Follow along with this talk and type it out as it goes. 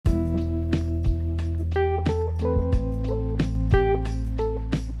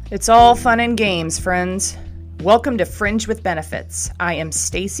It's all fun and games, friends. Welcome to Fringe with Benefits. I am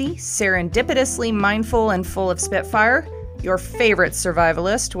Stacy, serendipitously mindful and full of spitfire, your favorite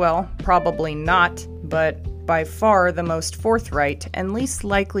survivalist. Well, probably not, but by far the most forthright and least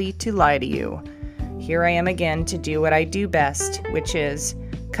likely to lie to you. Here I am again to do what I do best, which is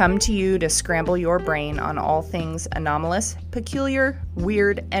come to you to scramble your brain on all things anomalous, peculiar,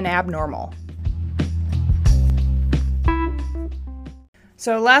 weird, and abnormal.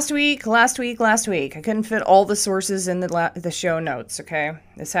 So last week, I couldn't fit all the sources in the show notes, okay?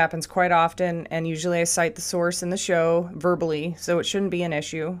 This happens quite often, and usually I cite the source in the show verbally, so it shouldn't be an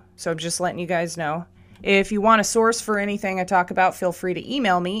issue. So I'm just letting you guys know. If you want a source for anything I talk about, feel free to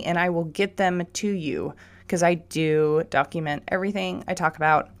email me, and I will get them to you, because I do document everything I talk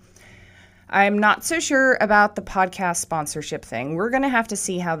about. I'm not so sure about the podcast sponsorship thing. We're going to have to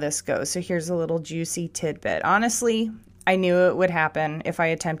see how this goes, so here's a little juicy tidbit. Honestly, I knew it would happen if I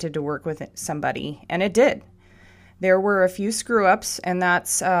attempted to work with somebody, and it did. There were a few screw-ups, and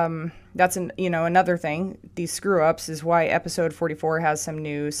that's another thing. These screw-ups is why episode 44 has some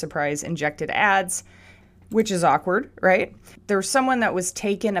new surprise injected ads, which is awkward, right? There's someone that was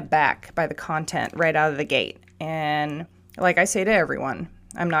taken aback by the content right out of the gate, and like I say to everyone,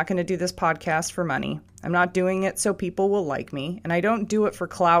 I'm not going to do this podcast for money. I'm not doing it so people will like me, and I don't do it for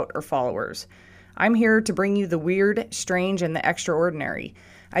clout or followers. I'm here to bring you the weird, strange, and the extraordinary.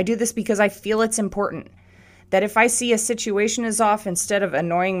 I do this because I feel it's important. That if I see a situation is off, instead of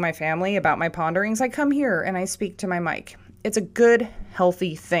annoying my family about my ponderings, I come here and I speak to my mic. It's a good,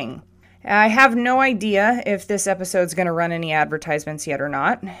 healthy thing. I have no idea if this episode's going to run any advertisements yet or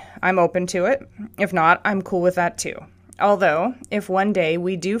not. I'm open to it. If not, I'm cool with that too. Although, if one day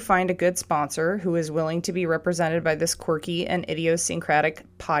we do find a good sponsor who is willing to be represented by this quirky and idiosyncratic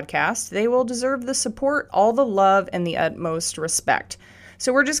podcast, they will deserve the support, all the love, and the utmost respect.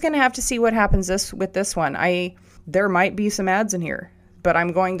 So we're just going to have to see what happens with this one. There might be some ads in here, but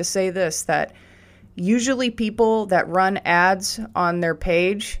I'm going to say this, that usually people that run ads on their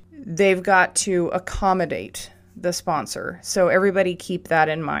page, they've got to accommodate the sponsor. So everybody keep that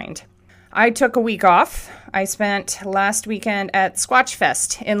in mind. I took a week off. I spent last weekend at Squatch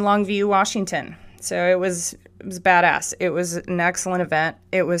Fest in Longview, Washington. So it was badass. It was an excellent event.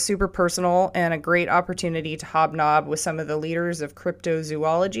 It was super personal and a great opportunity to hobnob with some of the leaders of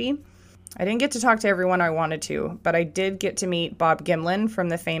cryptozoology. I didn't get to talk to everyone I wanted to, but I did get to meet Bob Gimlin from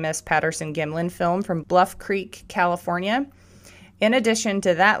the famous Patterson-Gimlin film from Bluff Creek, California. In addition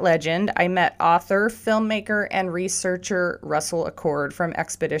to that legend, I met author, filmmaker, and researcher Russell Accord from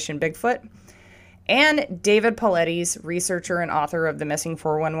Expedition Bigfoot, and David Pauletti's researcher and author of the Missing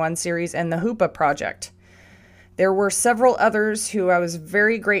 411 series and the Hoopa Project. There were several others who I was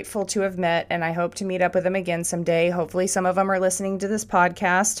very grateful to have met, and I hope to meet up with them again someday. Hopefully some of them are listening to this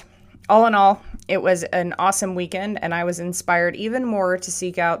podcast. All in all, it was an awesome weekend, and I was inspired even more to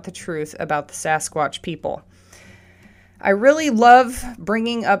seek out the truth about the Sasquatch people. I really love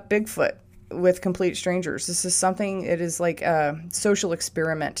bringing up Bigfoot with complete strangers. This is something, it is like a social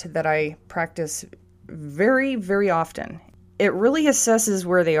experiment that I practice very, very often. It really assesses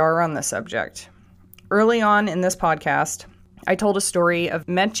where they are on the subject. Early on in this podcast, I told a story of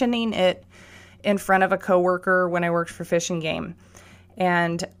mentioning it in front of a coworker when I worked for Fish and Game.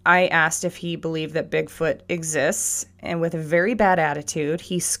 And I asked if he believed that Bigfoot exists, and with a very bad attitude,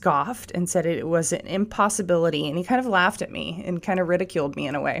 he scoffed and said it was an impossibility, and he kind of laughed at me and kind of ridiculed me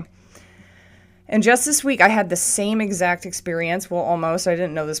in a way. And just this week, I had the same exact experience. Well, almost. I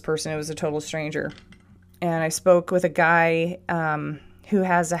didn't know this person. It was a total stranger. And I spoke with a guy who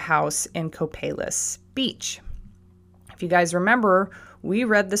has a house in Copalis Beach. If you guys remember, we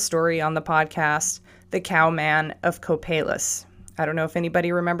read the story on the podcast, The Cowman of Copalis. I don't know if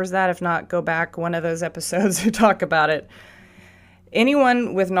anybody remembers that. If not, go back one of those episodes to talk about it.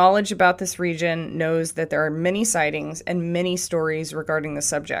 Anyone with knowledge about this region knows that there are many sightings and many stories regarding the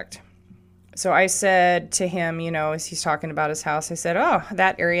subject. So I said to him, as he's talking about his house, I said, oh,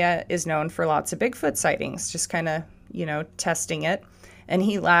 that area is known for lots of Bigfoot sightings, just kind of, testing it. And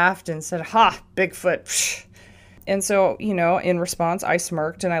he laughed and said, ha, Bigfoot. Psh. And so, in response, I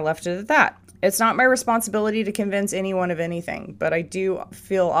smirked and I left it at that. It's not my responsibility to convince anyone of anything, but I do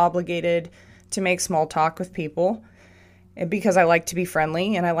feel obligated to make small talk with people because I like to be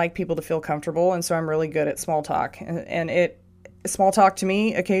friendly and I like people to feel comfortable, and so I'm really good at small talk. And small talk to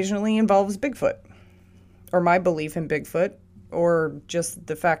me occasionally involves Bigfoot, or my belief in Bigfoot, or just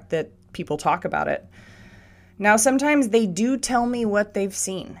the fact that people talk about it. Now, sometimes they do tell me what they've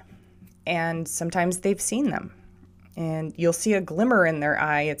seen, and sometimes they've seen them. And you'll see a glimmer in their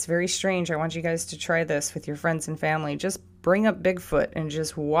eye. It's very strange. I want you guys to try this with your friends and family. Just bring up Bigfoot and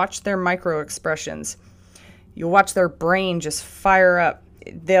just watch their micro expressions. You'll watch their brain just fire up.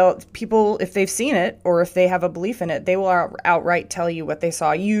 People, if they've seen it or if they have a belief in it, they will outright tell you what they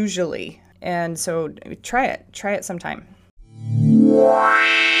saw usually. And so try it sometime.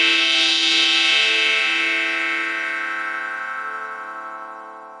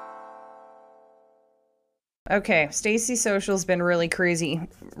 Okay, Stacy Social's been really crazy,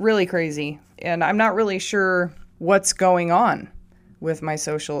 and I'm not really sure what's going on with my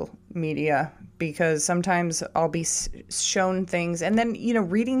social media, because sometimes I'll be shown things, and then,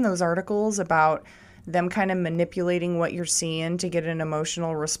 reading those articles about them kind of manipulating what you're seeing to get an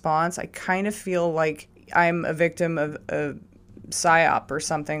emotional response, I kind of feel like I'm a victim of a psyop or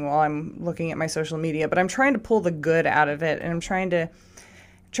something while I'm looking at my social media. But I'm trying to pull the good out of it, and I'm trying to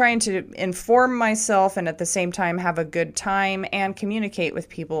inform myself and at the same time have a good time and communicate with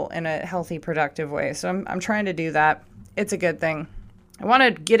people in a healthy, productive way. So I'm trying to do that. It's a good thing. I want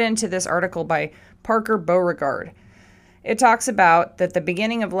to get into this article by Parker Beauregard. It talks about that the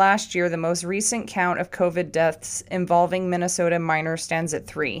beginning of last year, the most recent count of COVID deaths involving Minnesota minors stands at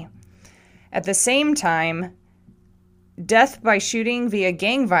 3. At the same time, death by shooting via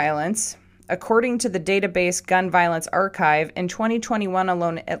gang violence, according to the database Gun Violence Archive, in 2021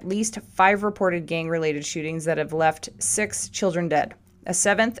 alone, at least 5 reported gang-related shootings that have left 6 children dead. A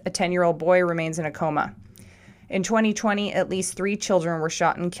 7th, a 10-year-old boy, remains in a coma. In 2020, at least 3 children were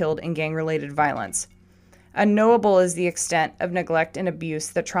shot and killed in gang-related violence. Unknowable is the extent of neglect and abuse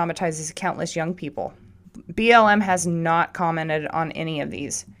that traumatizes countless young people. BLM has not commented on any of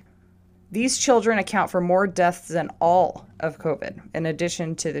these. These children account for more deaths than all of COVID. In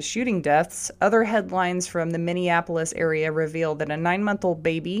addition to the shooting deaths, other headlines from the Minneapolis area reveal that a 9-month-old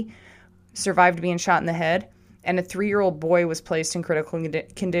baby survived being shot in the head, and a 3-year-old boy was placed in critical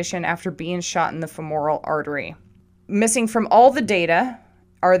condition after being shot in the femoral artery. Missing from all the data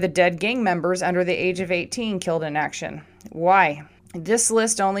are the dead gang members under the age of 18 killed in action. Why? This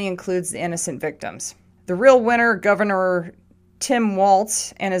list only includes the innocent victims. The real winner, Governor Tim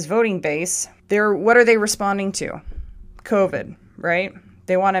Walz and his voting base, what are they responding to? COVID, right?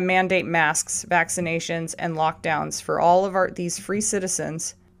 They want to mandate masks, vaccinations, and lockdowns for all of these free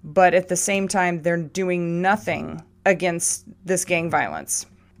citizens, but at the same time, they're doing nothing against this gang violence.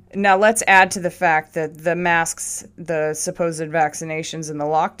 Now, let's add to the fact that the masks, the supposed vaccinations, and the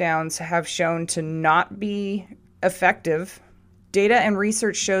lockdowns have shown to not be effective. Data and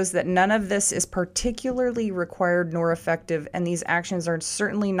research shows that none of this is particularly required nor effective, and these actions are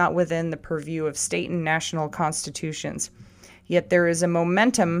certainly not within the purview of state and national constitutions. Yet there is a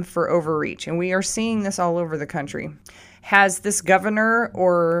momentum for overreach, and we are seeing this all over the country. Has this governor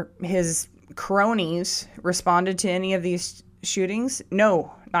or his cronies responded to any of these shootings?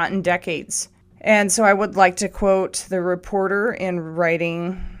 No, not in decades. And so I would like to quote the reporter in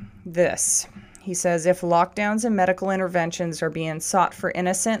writing this. He says, if lockdowns and medical interventions are being sought for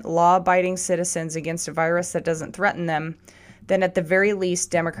innocent, law-abiding citizens against a virus that doesn't threaten them, then at the very least,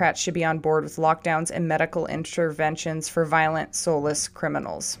 Democrats should be on board with lockdowns and medical interventions for violent, soulless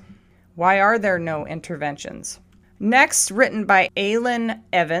criminals. Why are there no interventions? Next, written by Aylin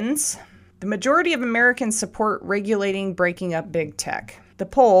Evans, the majority of Americans support regulating breaking up big tech. The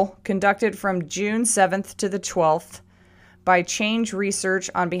poll, conducted from June 7th to the 12th, by Change Research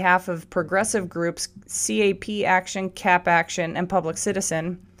on behalf of progressive groups CAP Action, CAP Action, and Public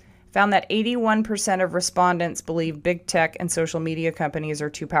Citizen, found that 81% of respondents believe big tech and social media companies are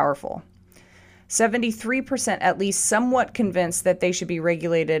too powerful. 73% at least somewhat convinced that they should be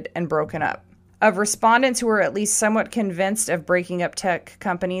regulated and broken up. Of respondents who were at least somewhat convinced of breaking up tech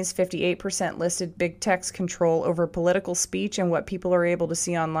companies, 58% listed big tech's control over political speech and what people are able to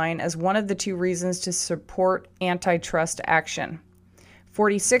see online as one of the 2 reasons to support antitrust action.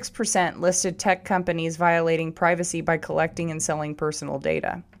 46% listed tech companies violating privacy by collecting and selling personal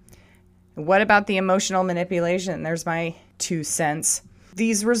data. What about the emotional manipulation? There's my 2 cents.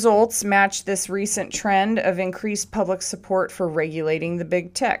 These results match this recent trend of increased public support for regulating the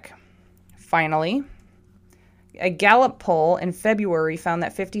big tech. Finally, a Gallup poll in February found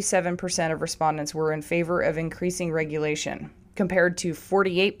that 57% of respondents were in favor of increasing regulation, compared to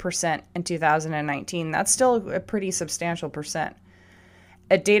 48% in 2019. That's still a pretty substantial percent.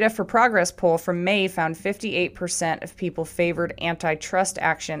 A Data for Progress poll from May found 58% of people favored antitrust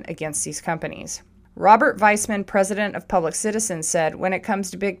action against these companies. Robert Weissman, president of Public Citizen, said, when it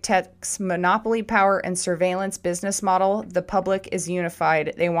comes to big tech's monopoly power and surveillance business model, the public is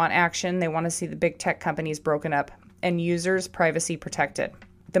unified. They want action. They want to see the big tech companies broken up and users' privacy protected.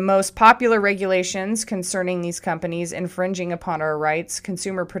 The most popular regulations concerning these companies infringing upon our rights,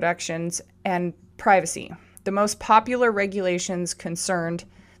 consumer protections, and privacy. The most popular regulations concerned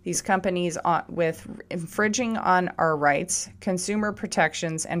these companies with infringing on our rights, consumer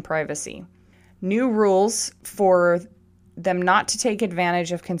protections, and privacy. New rules for them not to take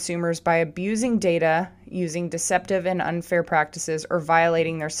advantage of consumers by abusing data, using deceptive and unfair practices, or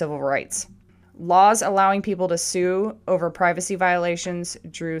violating their civil rights. Laws allowing people to sue over privacy violations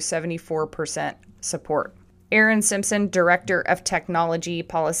drew 74% support. Aaron Simpson, Director of Technology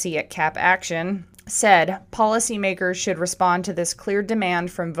Policy at Cap Action, said policymakers should respond to this clear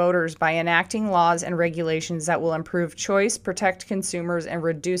demand from voters by enacting laws and regulations that will improve choice, protect consumers, and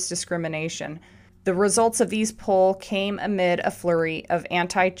reduce discrimination. The results of these polls came amid a flurry of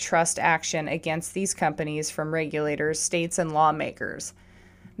antitrust action against these companies from regulators, states, and lawmakers.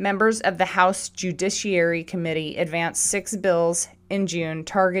 Members of the House Judiciary Committee advanced 6 bills in June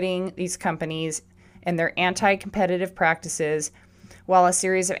targeting these companies and their anti-competitive practices, while a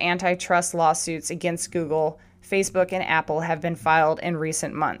series of antitrust lawsuits against Google, Facebook, and Apple have been filed in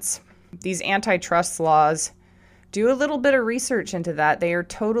recent months. These antitrust laws, do a little bit of research into that. They are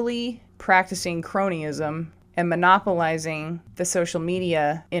totally practicing cronyism and monopolizing the social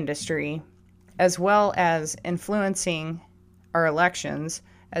media industry, as well as influencing our elections,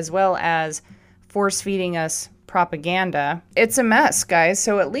 as well as force-feeding us propaganda. It's a mess, guys.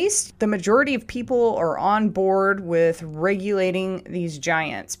 So at least the majority of people are on board with regulating these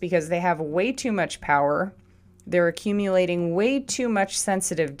giants because they have way too much power. They're accumulating way too much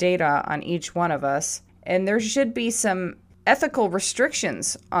sensitive data on each one of us, and there should be some ethical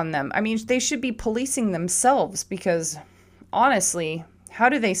restrictions on them. I mean, they should be policing themselves because, honestly, how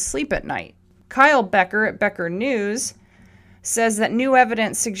do they sleep at night? Kyle Becker at Becker News says that new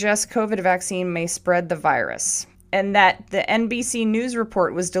evidence suggests COVID vaccine may spread the virus, and that the NBC News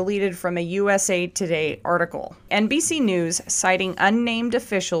report was deleted from a USA Today article. NBC News, citing unnamed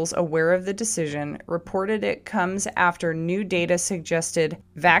officials aware of the decision, reported it comes after new data suggested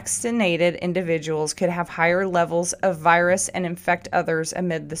vaccinated individuals could have higher levels of virus and infect others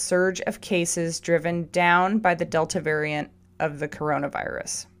amid the surge of cases driven down by the Delta variant of the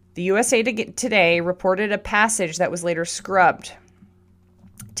coronavirus. The USA Today reported a passage that was later scrubbed.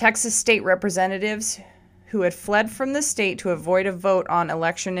 Texas state representatives who had fled from the state to avoid a vote on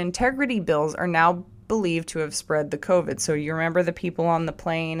election integrity bills are now believed to have spread the COVID. So you remember the people on the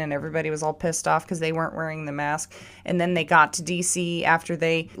plane and everybody was all pissed off because they weren't wearing the mask. And then they got to D.C. after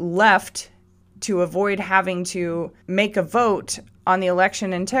they left to avoid having to make a vote on the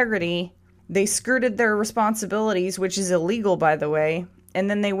election integrity. They skirted their responsibilities, which is illegal, by the way. And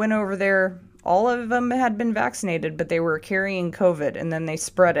then they went over there. All of them had been vaccinated, but they were carrying COVID, and then they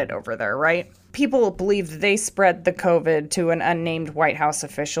spread it over there, right? People believe that they spread the COVID to an unnamed White House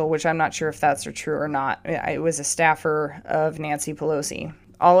official, which I'm not sure if that's true or not. It was a staffer of Nancy Pelosi.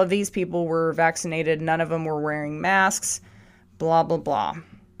 All of these people were vaccinated. None of them were wearing masks, blah, blah, blah.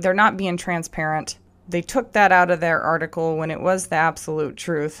 They're not being transparent. They took that out of their article when it was the absolute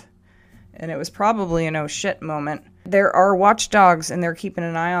truth, and it was probably an oh shit moment. There are watchdogs, and they're keeping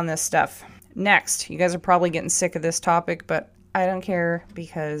an eye on this stuff. Next, you guys are probably getting sick of this topic, but I don't care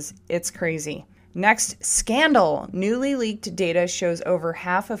because it's crazy. Next, scandal. Newly leaked data shows over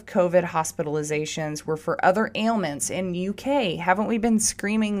half of COVID hospitalizations were for other ailments in UK. Haven't we been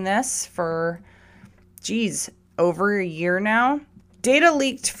screaming this for, over a year now? Data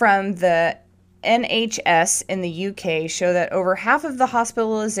leaked from the NHS in the UK show that over half of the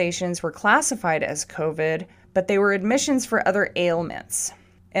hospitalizations were classified as COVID, but they were admissions for other ailments.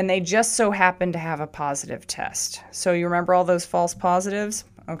 And they just so happened to have a positive test. So you remember all those false positives?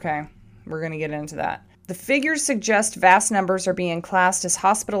 Okay, we're going to get into that. The figures suggest vast numbers are being classed as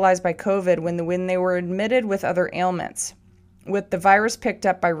hospitalized by COVID when they were admitted with other ailments. With the virus picked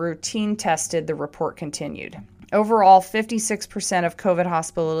up by routine tested, the report continued. Overall, 56% of COVID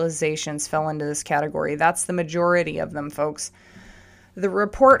hospitalizations fell into this category. That's the majority of them, folks. The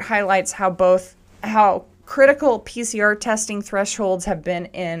report highlights how critical PCR testing thresholds have been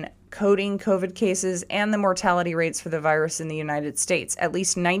in coding COVID cases and the mortality rates for the virus in the United States. At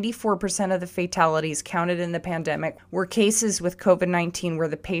least 94% of the fatalities counted in the pandemic were cases with COVID-19 where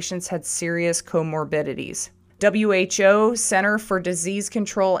the patients had serious comorbidities. WHO, Center for Disease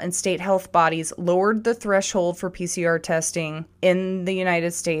Control, and state health bodies lowered the threshold for PCR testing in the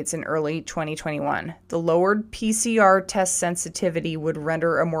United States in early 2021. The lowered PCR test sensitivity would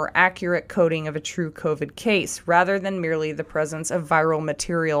render a more accurate coding of a true COVID case, rather than merely the presence of viral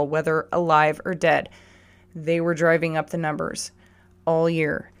material, whether alive or dead. They were driving up the numbers all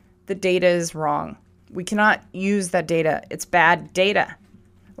year. The data is wrong. We cannot use that data. It's bad data.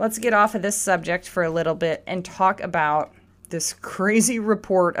 Let's get off of this subject for a little bit and talk about this crazy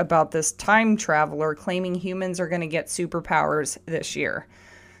report about this time traveler claiming humans are going to get superpowers this year.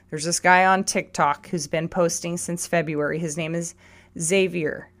 There's this guy on TikTok who's been posting since February. His name is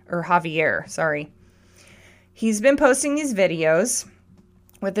Javier, sorry. He's been posting these videos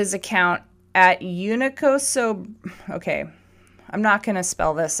with his account at Unicoso. Okay, I'm not going to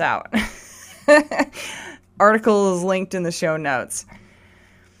spell this out. Article is linked in the show notes.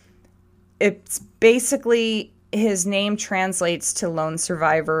 It's basically, his name translates to lone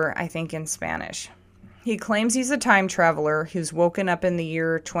survivor, I think, in Spanish. He claims he's a time traveler who's woken up in the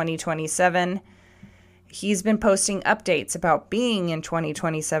year 2027. He's been posting updates about being in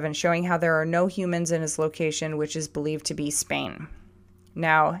 2027, showing how there are no humans in his location, which is believed to be Spain.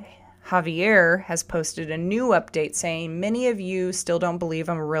 Now, Javier has posted a new update saying, many of you still don't believe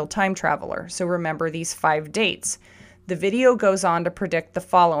I'm a real time traveler, so remember these 5 dates. The video goes on to predict the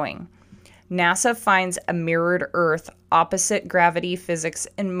following. NASA finds a mirrored Earth opposite gravity physics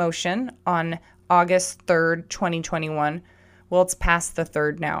in motion on August 3rd, 2021. Well, it's past the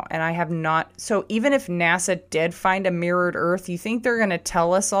 3rd now, and I have not. So even if NASA did find a mirrored Earth, you think they're going to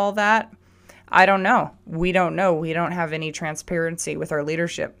tell us all that? I don't know. We don't know. We don't have any transparency with our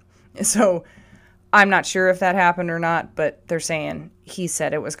leadership. So I'm not sure if that happened or not, but they're saying he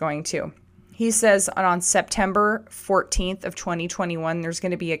said it was going to. He says on September 14th of 2021, there's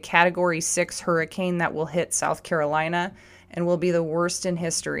going to be a Category 6 hurricane that will hit South Carolina and will be the worst in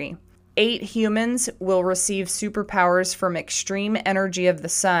history. 8 humans will receive superpowers from extreme energy of the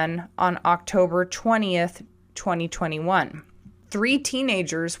sun on October 20th, 2021. 3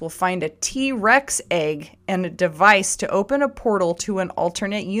 teenagers will find a T-Rex egg and a device to open a portal to an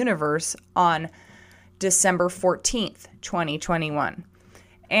alternate universe on December 14th, 2021.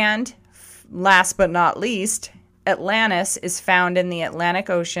 And last but not least, Atlantis is found in the Atlantic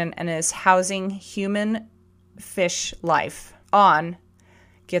Ocean and is housing human fish life on,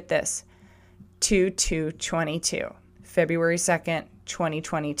 get this, 2/2/22, February 2nd,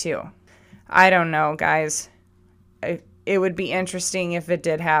 2022. I don't know, guys. It would be interesting if it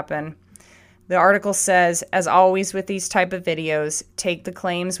did happen. The article says, as always with these type of videos, take the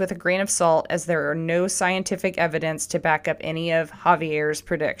claims with a grain of salt as there are no scientific evidence to back up any of Javier's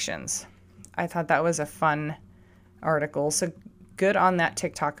predictions. I thought that was a fun article. So good on that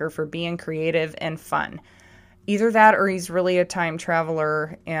TikToker for being creative and fun. Either that or he's really a time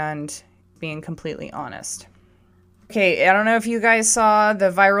traveler and being completely honest. Okay, I don't know if you guys saw the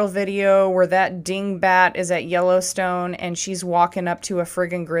viral video where that dingbat is at Yellowstone and she's walking up to a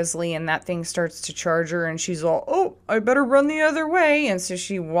friggin' grizzly and that thing starts to charge her and she's all, oh, I better run the other way. And so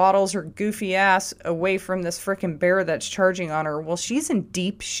she waddles her goofy ass away from this frickin' bear that's charging on her. Well, she's in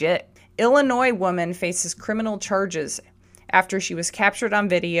deep shit. Illinois woman faces criminal charges after she was captured on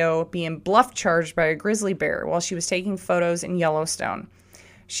video being bluff charged by a grizzly bear while she was taking photos in Yellowstone.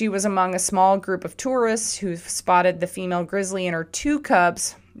 She was among a small group of tourists who spotted the female grizzly and her 2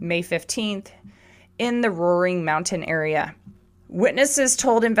 cubs, May 15th, in the Roaring Mountain area. Witnesses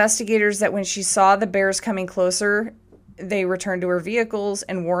told investigators that when she saw the bears coming closer, they returned to her vehicles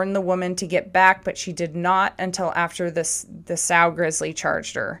and warned the woman to get back, but she did not until after the sow grizzly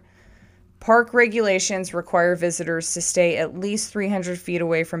charged her. Park regulations require visitors to stay at least 300 feet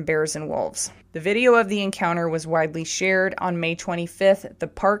away from bears and wolves. The video of the encounter was widely shared. On May 25th, the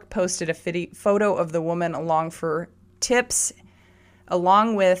park posted a photo of the woman along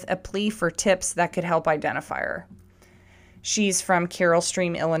with a plea for tips that could help identify her. She's from Carroll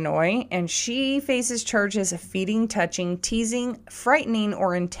Stream, Illinois, and she faces charges of feeding, touching, teasing, frightening,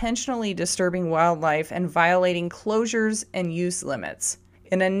 or intentionally disturbing wildlife and violating closures and use limits.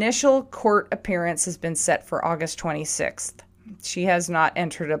 An initial court appearance has been set for August 26th. She has not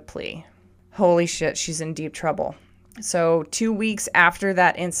entered a plea. Holy shit, she's in deep trouble. So 2 weeks after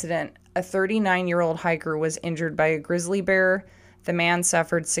that incident, a 39-year-old hiker was injured by a grizzly bear. The man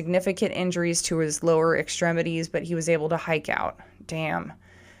suffered significant injuries to his lower extremities, but he was able to hike out. Damn.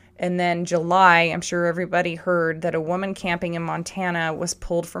 And then July, I'm sure everybody heard that a woman camping in Montana was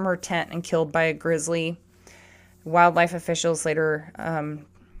pulled from her tent and killed by a grizzly. Wildlife officials later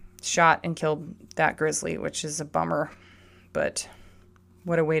shot and killed that grizzly, which is a bummer. But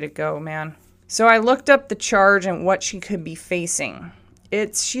what a way to go, man. So I looked up the charge and what she could be facing.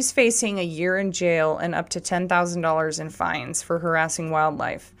 She's facing a year in jail and up to $10,000 in fines for harassing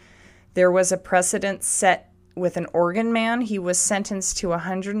wildlife. There was a precedent set with an Oregon man. He was sentenced to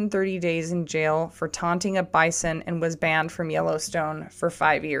 130 days in jail for taunting a bison and was banned from Yellowstone for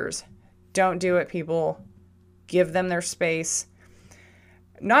 5 years. Don't do it, people. Give them their space.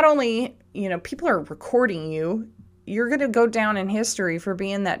 Not only, people are recording you, you're going to go down in history for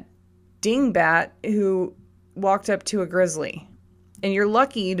being that dingbat who walked up to a grizzly. And you're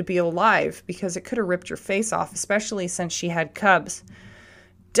lucky to be alive because it could have ripped your face off, especially since she had cubs.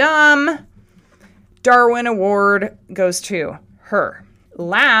 Dumb. Darwin Award goes to her.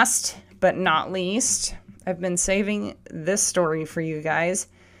 Last but not least, I've been saving this story for you guys.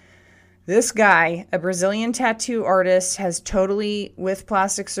 This guy, a Brazilian tattoo artist, has totally, with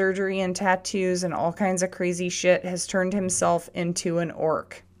plastic surgery and tattoos and all kinds of crazy shit, has turned himself into an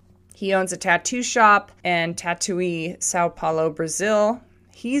orc. He owns a tattoo shop in Tatuí, Sao Paulo, Brazil.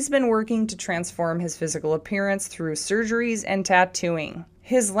 He's been working to transform his physical appearance through surgeries and tattooing.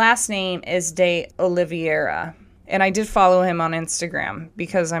 His last name is De Oliveira. And I did follow him on Instagram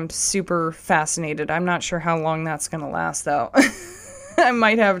because I'm super fascinated. I'm not sure how long that's going to last, though. I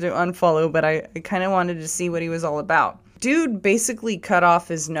might have to unfollow, but I kind of wanted to see what he was all about. Dude basically cut off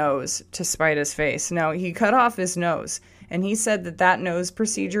his nose to spite his face. No, he cut off his nose. And he said that nose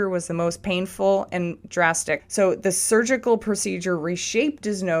procedure was the most painful and drastic. So the surgical procedure reshaped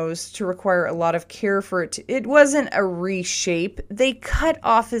his nose to require a lot of care for it. It wasn't a reshape. They cut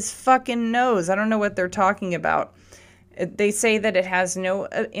off his fucking nose. I don't know what they're talking about. They say that it has no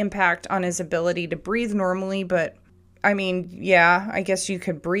impact on his ability to breathe normally, but I mean, yeah, I guess you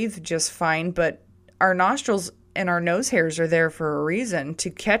could breathe just fine, but our nostrils and our nose hairs are there for a reason, to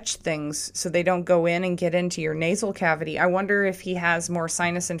catch things so they don't go in and get into your nasal cavity. I wonder if he has more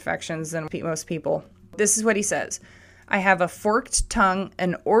sinus infections than most people. This is what he says. I have a forked tongue,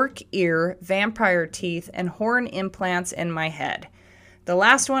 an orc ear, vampire teeth, and horn implants in my head. The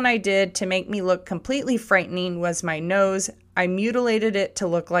last one I did to make me look completely frightening was my nose. I mutilated it to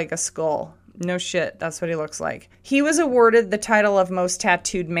look like a skull. No shit, that's what he looks like. He was awarded the title of most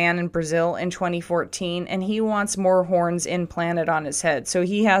tattooed man in Brazil in 2014, and he wants more horns implanted on his head. So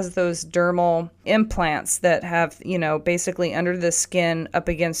he has those dermal implants that have, basically under the skin up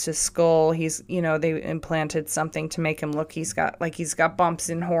against his skull. He's, they implanted something to make him look, he's got bumps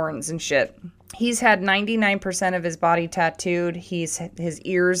and horns and shit. He's had 99% of his body tattooed. His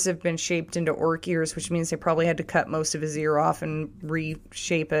ears have been shaped into orc ears, which means they probably had to cut most of his ear off and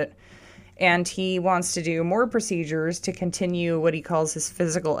reshape it. And he wants to do more procedures to continue what he calls his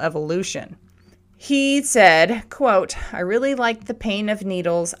physical evolution. He said, quote, I really like the pain of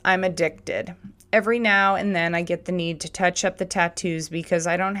needles. I'm addicted. Every now and then I get the need to touch up the tattoos because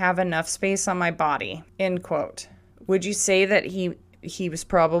I don't have enough space on my body, end quote. Would you say that he was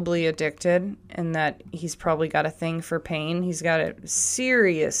probably addicted and that he's probably got a thing for pain? He's got a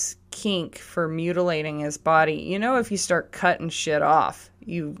serious kink for mutilating his body. If you start cutting shit off,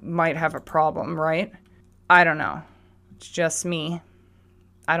 you might have a problem, right? I don't know. It's just me.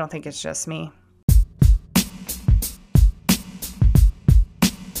 I don't think it's just me.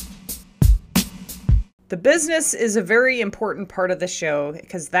 The business is a very important part of the show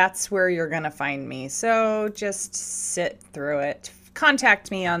because that's where you're going to find me. So just sit through it. Contact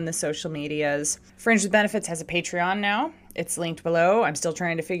me on the social medias. Fringe with Benefits has a Patreon now. It's linked below. I'm still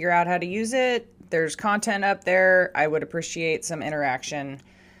trying to figure out how to use it. There's content up there. I would appreciate some interaction.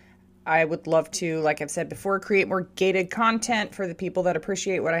 I would love to, like I've said before, create more gated content for the people that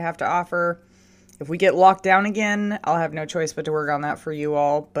appreciate what I have to offer. If we get locked down again, I'll have no choice but to work on that for you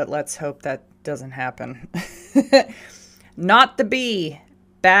all, but let's hope that doesn't happen. Not the Bee.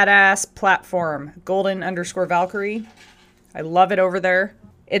 Badass platform. Golden_Valkyrie. I love it over there.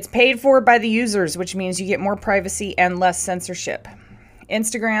 It's paid for by the users, which means you get more privacy and less censorship.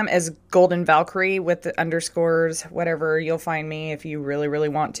 Instagram is Golden Valkyrie with the underscores, whatever. You'll find me if you really, really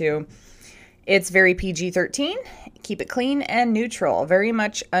want to. It's very PG-13. Keep it clean and neutral. Very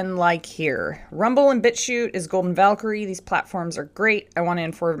much unlike here. Rumble and BitChute is Golden Valkyrie. These platforms are great. I want to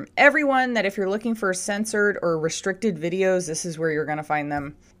inform everyone that if you're looking for censored or restricted videos, this is where you're going to find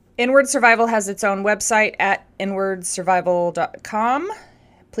them. Inward Survival has its own website at inwardsurvival.com.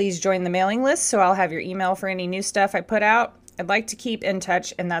 Please join the mailing list so I'll have your email for any new stuff I put out. I'd like to keep in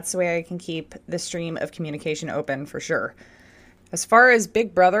touch, and that's the way I can keep the stream of communication open for sure. As far as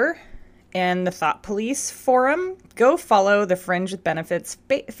Big Brother and the Thought Police forum, go follow the Fringe with Benefits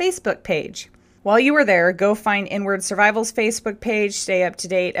Facebook page. While you are there, go find Inward Survival's Facebook page. Stay up to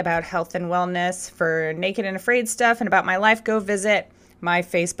date about health and wellness. For Naked and Afraid stuff and about my life, go visit my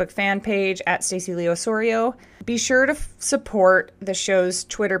Facebook fan page at Stacey Lee Osorio. Be sure to support the show's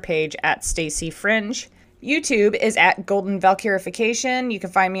Twitter page at Stacey Fringe. YouTube is at Golden Valkyrification. You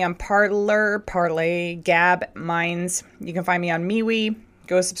can find me on Parler, Parlay, Gab, Minds. You can find me on MeWe.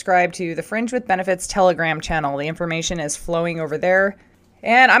 Go subscribe to the Fringe with Benefits Telegram channel. The information is flowing over there.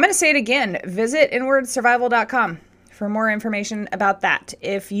 And I'm going to say it again. Visit inwardsurvival.com for more information about that.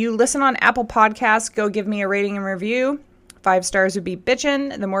 If you listen on Apple Podcasts, go give me a rating and review. 5 stars would be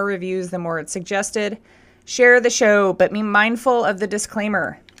bitchin'. The more reviews, the more it's suggested. Share the show, but be mindful of the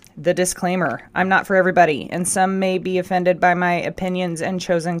disclaimer. The disclaimer. I'm not for everybody, and some may be offended by my opinions and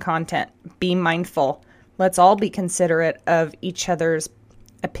chosen content. Be mindful. Let's all be considerate of each other's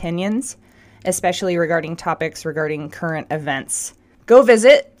opinions, especially regarding topics regarding current events. Go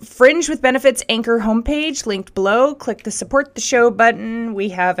visit Fringe with Benefits Anchor homepage, linked below. Click the support the show button. We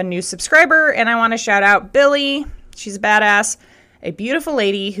have a new subscriber, and I want to shout out Billy. She's a badass, a beautiful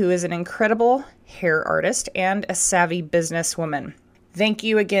lady who is an incredible hair artist and a savvy businesswoman. Thank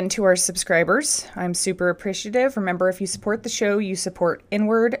you again to our subscribers. I'm super appreciative. Remember, if you support the show, you support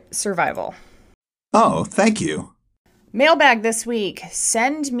Inward Survival. Oh, thank you. Mailbag this week.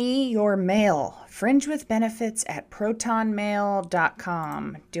 Send me your mail.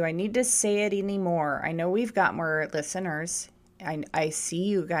 fringewithbenefits@protonmail.com. Do I need to say it anymore? I know we've got more listeners. I see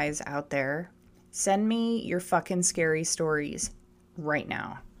you guys out there. Send me your fucking scary stories right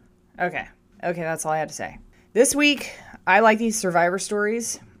now. Okay, that's all I had to say. This week, I like these survivor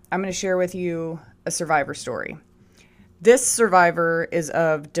stories. I'm going to share with you a survivor story. This survivor is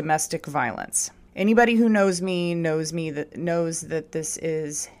of domestic violence. Anybody who knows me knows that this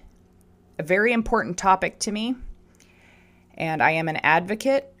is a very important topic to me, and I am an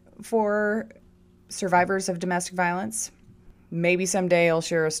advocate for survivors of domestic violence. Maybe someday I'll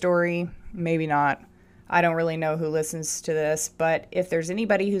share a story, maybe not. I don't really know who listens to this, but if there's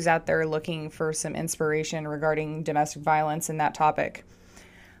anybody who's out there looking for some inspiration regarding domestic violence and that topic,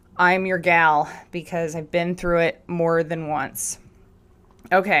 I'm your gal because I've been through it more than once.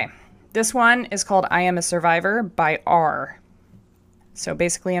 Okay, this one is called I Am a Survivor by R. So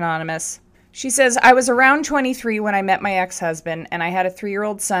basically anonymous. She says, I was around 23 when I met my ex-husband, and I had a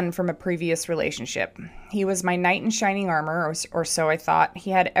 3-year-old son from a previous relationship. He was my knight in shining armor, or so I thought.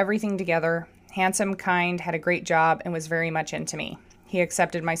 He had everything together. Handsome, kind, had a great job, and was very much into me. He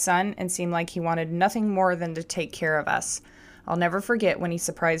accepted my son and seemed like he wanted nothing more than to take care of us. I'll never forget when he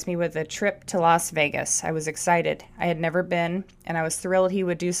surprised me with a trip to Las Vegas. I was excited. I had never been, and I was thrilled he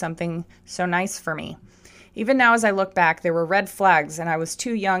would do something so nice for me. Even now as I look back, there were red flags, and I was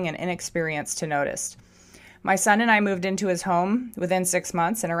too young and inexperienced to notice. My son and I moved into his home within 6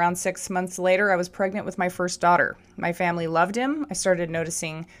 months, and around 6 months later, I was pregnant with my first daughter. My family loved him. I started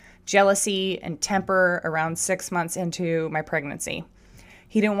noticing jealousy and temper around 6 months into my pregnancy.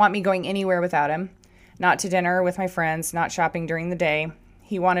 He didn't want me going anywhere without him, not to dinner with my friends, not shopping during the day.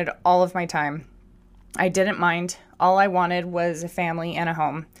 He wanted all of my time. I didn't mind. All I wanted was a family and a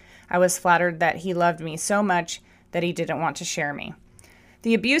home. I was flattered that he loved me so much that he didn't want to share me.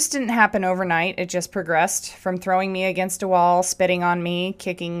 The abuse didn't happen overnight. It just progressed from throwing me against a wall, spitting on me,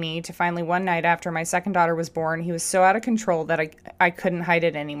 kicking me, to finally one night after my second daughter was born, he was so out of control that I couldn't hide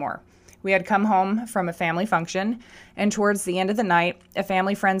it anymore. We had come home from a family function, and towards the end of the night, a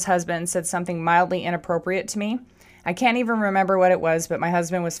family friend's husband said something mildly inappropriate to me. I can't even remember what it was, but my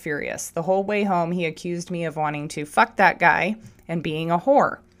husband was furious. The whole way home, he accused me of wanting to fuck that guy and being a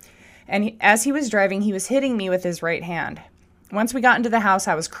whore. And as he was driving, he was hitting me with his right hand. Once we got into the house,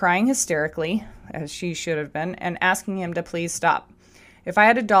 I was crying hysterically, as she should have been, and asking him to please stop. If I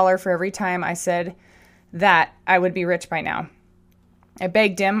had $1 for every time I said that, I would be rich by now. I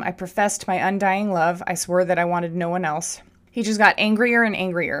begged him. I professed my undying love. I swore that I wanted no one else. He just got angrier and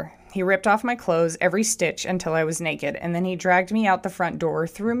angrier. He ripped off my clothes, every stitch, until I was naked, and then he dragged me out the front door,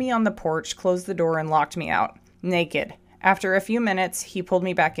 threw me on the porch, closed the door, and locked me out, naked. After a few minutes, he pulled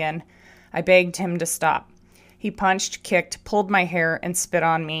me back in. I begged him to stop. He punched, kicked, pulled my hair, and spit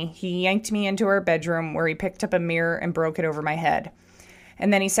on me. He yanked me into our bedroom where he picked up a mirror and broke it over my head.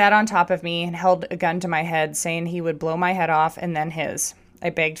 And then he sat on top of me and held a gun to my head, saying he would blow my head off and then his.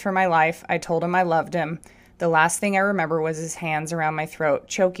 I begged for my life. I told him I loved him. The last thing I remember was his hands around my throat,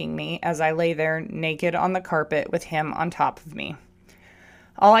 choking me as I lay there naked on the carpet with him on top of me.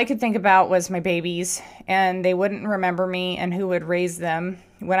 All I could think about was my babies, and they wouldn't remember me and who would raise them.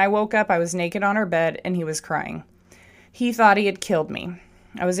 When I woke up, I was naked on our bed, and he was crying. He thought he had killed me.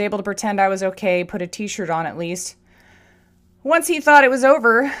 I was able to pretend I was okay, put a t-shirt on at least. Once he thought it was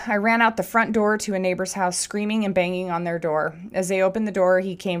over, I ran out the front door to a neighbor's house, screaming and banging on their door. As they opened the door,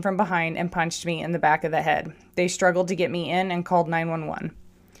 he came from behind and punched me in the back of the head. They struggled to get me in and called 911.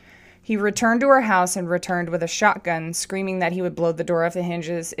 He returned to our house and returned with a shotgun, screaming that he would blow the door off the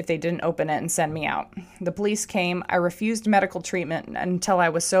hinges if they didn't open it and send me out. The police came. I refused medical treatment until I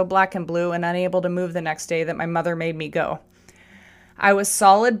was so black and blue and unable to move the next day that my mother made me go. I was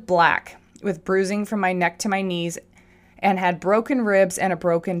solid black, with bruising from my neck to my knees, and had broken ribs and a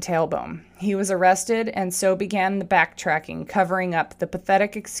broken tailbone. He was arrested, and so began the backtracking, covering up the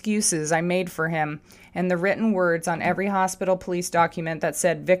pathetic excuses I made for him and the written words on every hospital police document that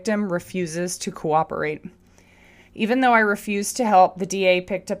said victim refuses to cooperate. Even though I refused to help, the DA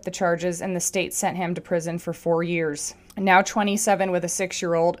picked up the charges and the state sent him to prison for 4 years. Now 27 with a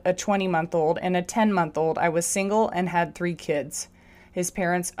 6-year-old, a 20-month-old, and a 10-month-old, I was single and had 3 kids. His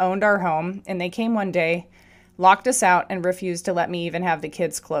parents owned our home, and they came one day, locked us out, and refused to let me even have the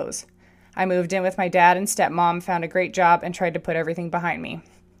kids' clothes. I moved in with my dad and stepmom, found a great job, and tried to put everything behind me.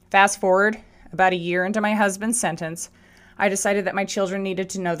 Fast forward, about a year into my husband's sentence, I decided that my children needed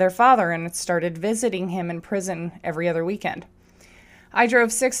to know their father and started visiting him in prison every other weekend. I drove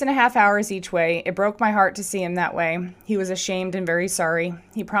 6.5 hours each way. It broke my heart to see him that way. He was ashamed and very sorry.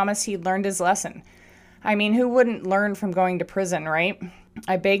 He promised he'd learned his lesson. I mean, who wouldn't learn from going to prison, right?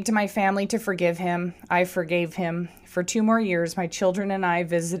 I begged my family to forgive him. I forgave him. For 2 more years, my children and I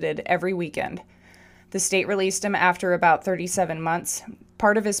visited every weekend. The state released him after about 37 months.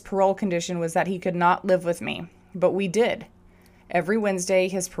 Part of his parole condition was that he could not live with me. But we did. Every Wednesday,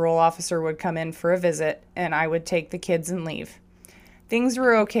 his parole officer would come in for a visit, and I would take the kids and leave. Things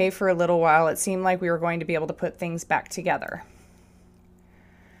were okay for a little while. It seemed like we were going to be able to put things back together.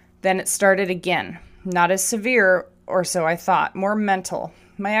 Then it started again. Not as severe, or so I thought, more mental.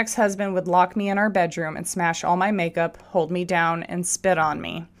 My ex-husband would lock me in our bedroom and smash all my makeup, hold me down, and spit on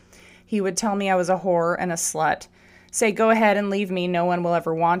me. He would tell me I was a whore and a slut. Say, go ahead and leave me. No one will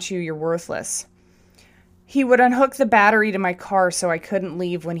ever want you. You're worthless. He would unhook the battery to my car so I couldn't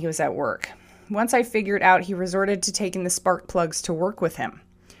leave when he was at work. Once I figured out, he resorted to taking the spark plugs to work with him.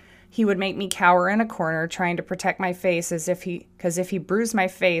 He would make me cower in a corner, trying to protect my face because if he bruised my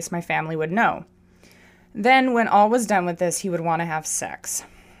face, my family would know. Then, when all was done with this, he would want to have sex.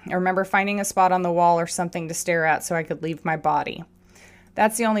 I remember finding a spot on the wall or something to stare at so I could leave my body.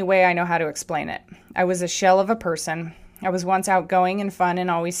 That's the only way I know how to explain it. I was a shell of a person. I was once outgoing and fun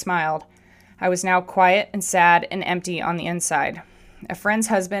and always smiled. I was now quiet and sad and empty on the inside. A friend's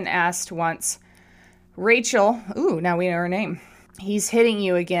husband asked once, Rachel, now we know her name. He's hitting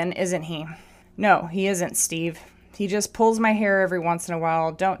you again, isn't he? No, he isn't, Steve. He just pulls my hair every once in a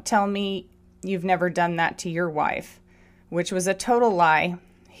while. Don't tell me you've never done that to your wife. Which was a total lie.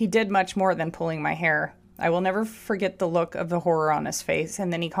 He did much more than pulling my hair. I will never forget the look of the horror on his face,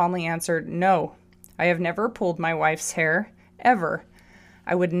 and then he calmly answered, No, I have never pulled my wife's hair, ever.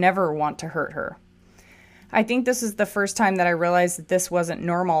 I would never want to hurt her. I think this is the first time that I realized that this wasn't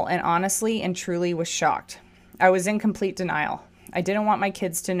normal, and honestly and truly was shocked. I was in complete denial. I didn't want my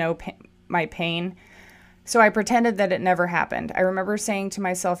kids to know my pain, so I pretended that it never happened. I remember saying to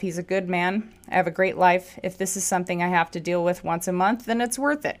myself, he's a good man. I have a great life. If this is something I have to deal with once a month, then it's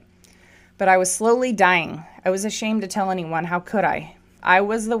worth it. But I was slowly dying. I was ashamed to tell anyone. How could I? I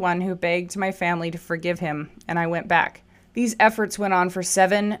was the one who begged my family to forgive him, and I went back. These efforts went on for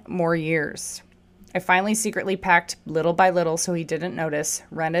 7 more years. I finally secretly packed little by little so he didn't notice,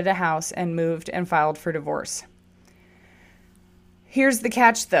 rented a house, and moved and filed for divorce. Here's the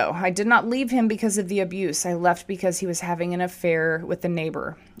catch, though. I did not leave him because of the abuse. I left because he was having an affair with a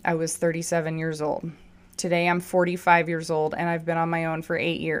neighbor. I was 37 years old. Today I'm 45 years old, and I've been on my own for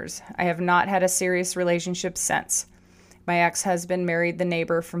 8 years. I have not had a serious relationship since. My ex-husband married the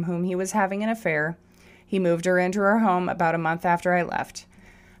neighbor from whom he was having an affair. He moved her into our home about a month after I left.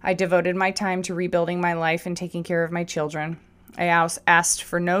 I devoted my time to rebuilding my life and taking care of my children. I asked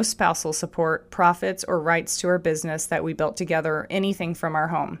for no spousal support, profits, or rights to our business that we built together, anything from our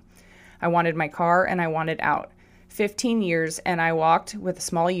home. I wanted my car and I wanted out. 15 years and I walked with a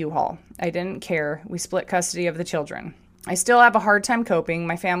small U-Haul. I didn't care. We split custody of the children. I still have a hard time coping.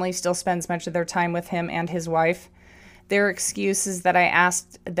 My family still spends much of their time with him and his wife. Their excuse is that I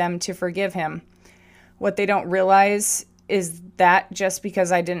asked them to forgive him. What they don't realize is that just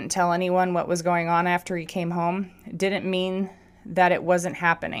because I didn't tell anyone what was going on after he came home didn't mean that it wasn't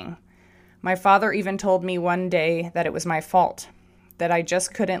happening. My father even told me one day that it was my fault, that I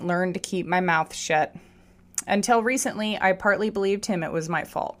just couldn't learn to keep my mouth shut. Until recently, I partly believed him it was my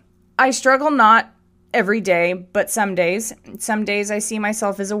fault. I struggle not every day, but some days. Some days I see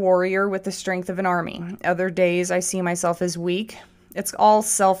myself as a warrior with the strength of an army. Other days I see myself as weak. It's all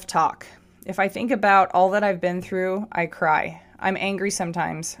self-talk. If I think about all that I've been through, I cry. I'm angry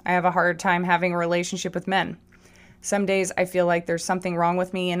sometimes. I have a hard time having a relationship with men. Some days I feel like there's something wrong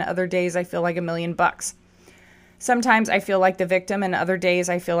with me, and other days I feel like $1,000,000. Sometimes I feel like the victim, and other days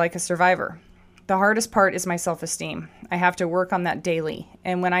I feel like a survivor. The hardest part is my self-esteem. I have to work on that daily.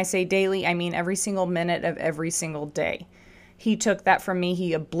 And when I say daily, I mean every single minute of every single day. He took that from me.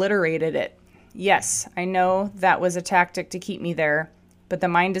 He obliterated it. Yes, I know that was a tactic to keep me there. But the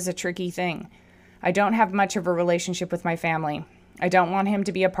mind is a tricky thing. I don't have much of a relationship with my family. I don't want him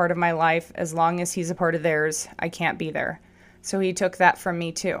to be a part of my life. As long as he's a part of theirs, I can't be there. So he took that from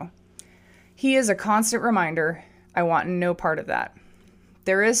me too. He is a constant reminder I want no part of that.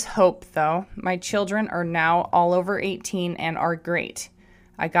 There is hope, though. My children are now all over 18 and are great.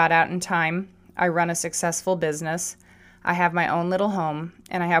 I got out in time. I run a successful business. I have my own little home,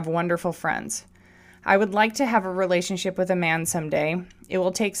 and I have wonderful friends. I would like to have a relationship with a man someday. It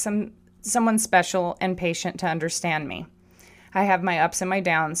will take someone special and patient to understand me. I have my ups and my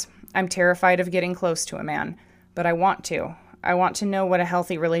downs. I'm terrified of getting close to a man, but I want to. I want to know what a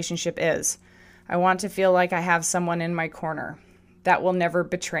healthy relationship is. I want to feel like I have someone in my corner that will never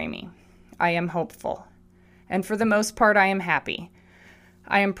betray me. I am hopeful. And for the most part, I am happy.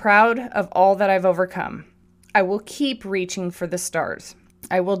 I am proud of all that I've overcome. I will keep reaching for the stars.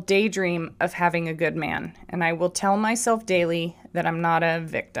 I will daydream of having a good man, and I will tell myself daily that I'm not a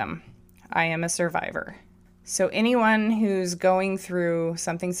victim. I am a survivor. So anyone who's going through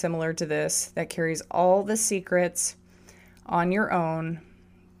something similar to this, that carries all the secrets on your own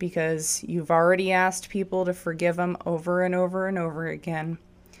because you've already asked people to forgive them over and over and over again,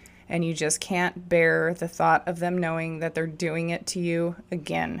 and you just can't bear the thought of them knowing that they're doing it to you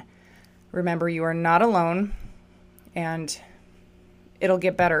again. Remember, you are not alone, and it'll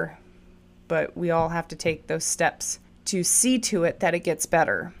get better, but we all have to take those steps to see to it that it gets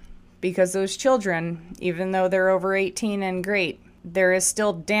better. Because those children, even though they're over 18 and great, there is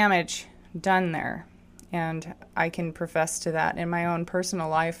still damage done there. And I can profess to that in my own personal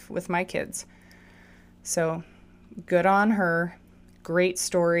life with my kids. So good on her, great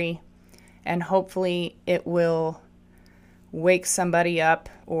story, and hopefully it will wake somebody up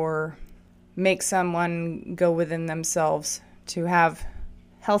or make someone go within themselves to have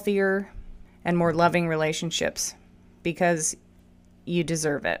healthier and more loving relationships, because you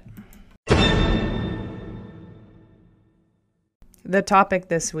deserve it. The topic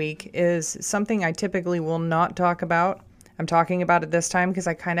this week is something I typically will not talk about. I'm talking about it this time because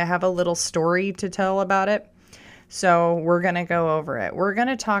I kind of have a little story to tell about it. So we're going to go over it. We're going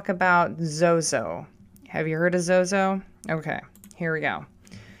to talk about Zozo. Have you heard of Zozo? Okay, here we go.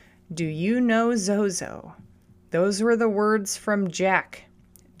 Do you know Zozo? Those were the words from Jack.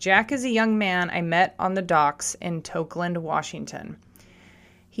 Jack is a young man I met on the docks in Tokeland, Washington.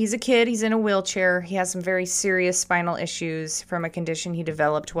 He's a kid. He's in a wheelchair. He has some very serious spinal issues from a condition he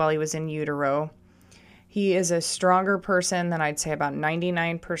developed while he was in utero. He is a stronger person than I'd say about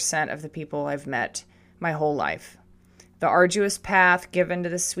 99% of the people I've met my whole life. The arduous path given to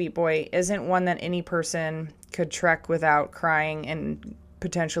this sweet boy isn't one that any person could trek without crying and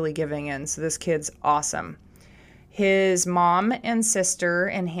potentially giving in. So this kid's awesome. His mom and sister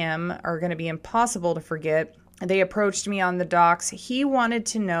and him are going to be impossible to forget. They approached me on the docks. He wanted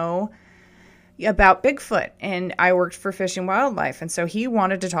to know about Bigfoot, and I worked for Fish and Wildlife, and so he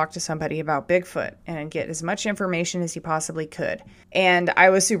wanted to talk to somebody about Bigfoot and get as much information as he possibly could. And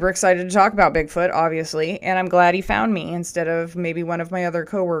I was super excited to talk about Bigfoot, obviously, and I'm glad he found me instead of maybe one of my other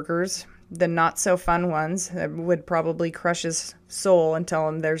coworkers, the not so fun ones that would probably crush his soul and tell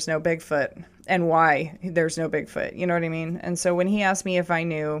him there's no Bigfoot and why there's no Bigfoot. You know what I mean? And so when he asked me if I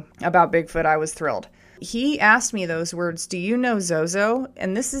knew about Bigfoot, I was thrilled. He asked me those words, do you know Zozo?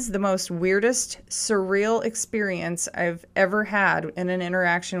 And this is the most weirdest, surreal experience I've ever had in an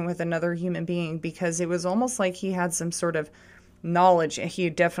interaction with another human being, because it was almost like he had some sort of knowledge. He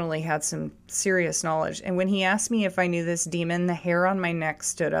definitely had some serious knowledge. And when he asked me if I knew this demon, the hair on my neck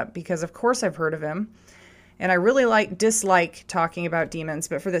stood up, because of course I've heard of him. And I really dislike talking about demons,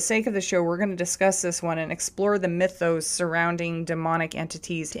 but for the sake of the show, we're going to discuss this one and explore the mythos surrounding demonic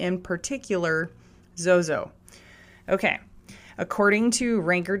entities, in particular Zozo. Okay, according to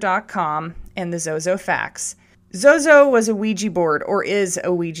Ranker.com and the Zozo facts, Zozo was a Ouija board, or is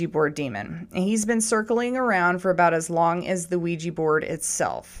a Ouija board demon. And he's been circling around for about as long as the Ouija board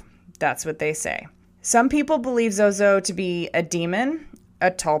itself. That's what they say. Some people believe Zozo to be a demon, a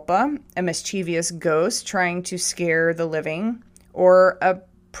tulpa, a mischievous ghost trying to scare the living, or a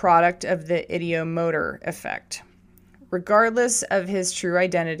product of the ideomotor effect. Regardless of his true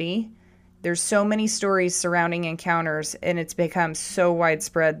identity, there's so many stories surrounding encounters, and it's become so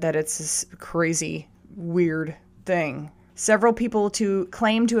widespread that it's this crazy, weird thing. Several people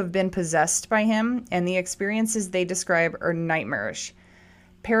claim to have been possessed by him, and the experiences they describe are nightmarish.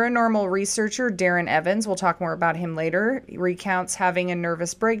 Paranormal researcher Darren Evans, we'll talk more about him later, recounts having a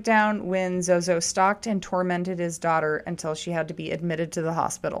nervous breakdown when Zozo stalked and tormented his daughter until she had to be admitted to the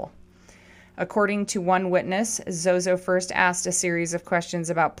hospital. According to one witness, Zozo first asked a series of questions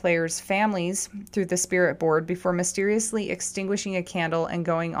about players' families through the spirit board before mysteriously extinguishing a candle and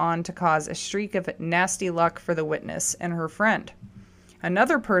going on to cause a streak of nasty luck for the witness and her friend.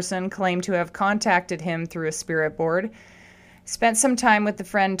 Another person claimed to have contacted him through a spirit board, spent some time with the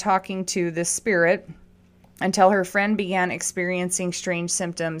friend talking to the spirit, until her friend began experiencing strange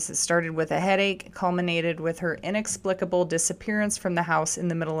symptoms that started with a headache, culminated with her inexplicable disappearance from the house in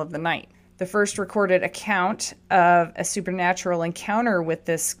the middle of the night. The first recorded account of a supernatural encounter with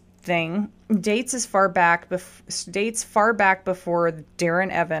this thing dates far back before Darren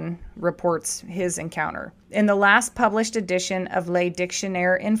Evan reports his encounter. In the last published edition of Le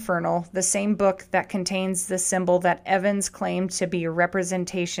Dictionnaire Infernal, the same book that contains the symbol that Evans claimed to be a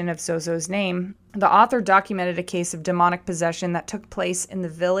representation of Zozo's name, the author documented a case of demonic possession that took place in the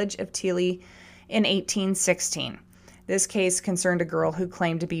village of Tilly in 1816. This case concerned a girl who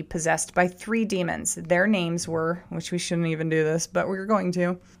claimed to be possessed by 3 demons. Their names were, which we shouldn't even do this, but we're going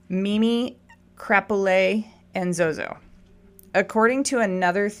to, Mimi, Crapule, and Zozo. According to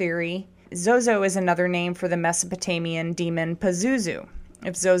another theory, Zozo is another name for the Mesopotamian demon Pazuzu.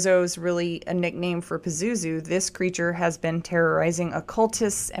 If Zozo is really a nickname for Pazuzu, this creature has been terrorizing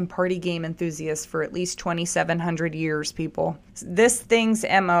occultists and party game enthusiasts for at least 2,700 years, people. This thing's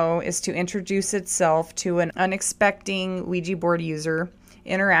MO is to introduce itself to an unexpecting Ouija board user,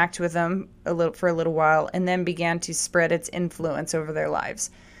 interact with them for a little while, and then began to spread its influence over their lives.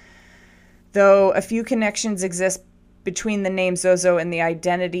 Though a few connections exist between the name Zozo and the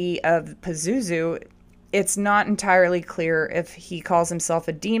identity of Pazuzu, it's not entirely clear if he calls himself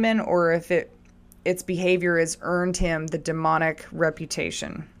a demon or if its behavior has earned him the demonic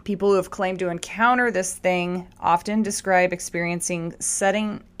reputation. People who have claimed to encounter this thing often describe experiencing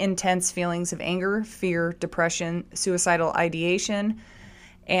sudden, intense feelings of anger, fear, depression, suicidal ideation,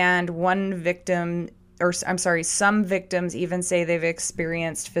 and some victims even say they've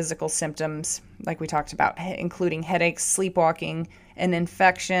experienced physical symptoms, like we talked about, including headaches, sleepwalking, an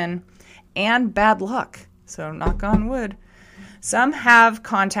infection, and bad luck. So knock on wood. Some have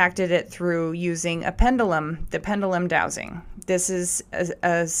contacted it through using a pendulum, the pendulum dowsing. This is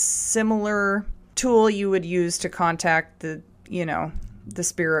a similar tool you would use to contact the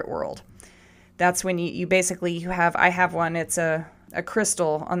spirit world. That's when you basically I have one, it's a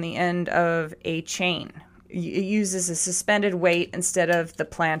crystal on the end of a chain. It uses a suspended weight instead of the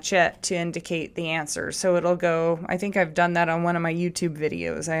planchette to indicate the answer. So it'll go, I think I've done that on one of my YouTube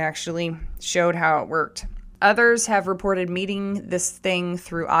videos. I actually showed how it worked. Others have reported meeting this thing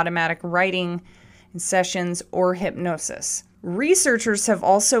through automatic writing sessions or hypnosis. Researchers have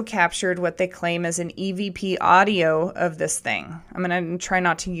also captured what they claim as an EVP audio of this thing. I'm going to try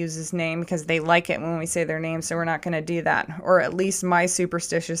not to use his name because they like it when we say their name, so we're not going to do that. Or at least my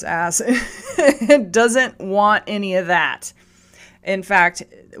superstitious ass doesn't want any of that. In fact,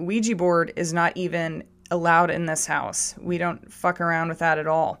 Ouija board is not even allowed in this house. We don't fuck around with that at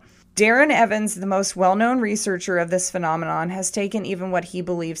all. Darren Evans, the most well-known researcher of this phenomenon, has taken even what he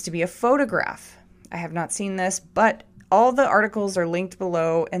believes to be a photograph. I have not seen this, but all the articles are linked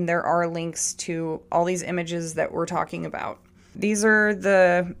below, and there are links to all these images that we're talking about. These are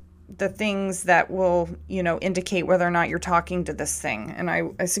the things that will, indicate whether or not you're talking to this thing. And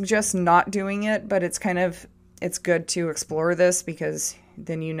I suggest not doing it, but it's good to explore this because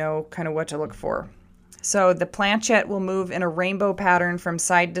then you know kind of what to look for. So the planchette will move in a rainbow pattern from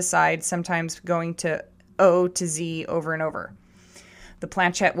side to side, sometimes going to O to Z over and over. The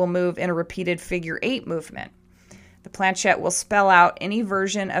planchette will move in a repeated figure 8 movement. The planchette will spell out any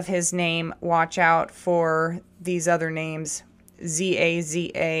version of his name. Watch out for these other names,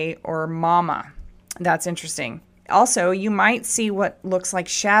 Z-A-Z-A or Mama. That's interesting. Also, you might see what looks like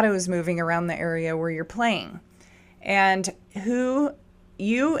shadows moving around the area where you're playing. And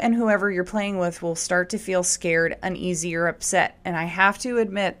you and whoever you're playing with will start to feel scared, uneasy, or upset. And I have to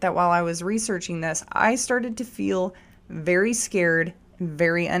admit that while I was researching this, I started to feel very scared,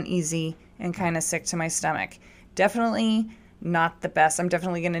 very uneasy, and kind of sick to my stomach. Definitely not the best. I'm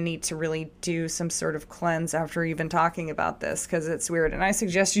definitely going to need to really do some sort of cleanse after even talking about this because it's weird. And I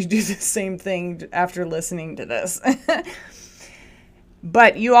suggest you do the same thing after listening to this.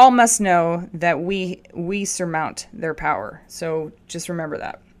 But you all must know that we surmount their power. So just remember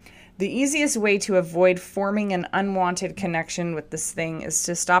that. The easiest way to avoid forming an unwanted connection with this thing is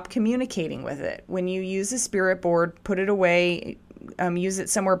to stop communicating with it. When you use a spirit board, put it away. Use it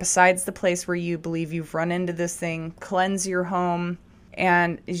somewhere besides the place where you believe you've run into this thing. Cleanse your home,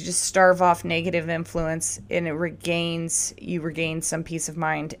 and you just starve off negative influence, and you regain some peace of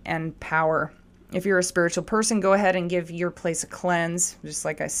mind and power. If you're a spiritual person, go ahead and give your place a cleanse, just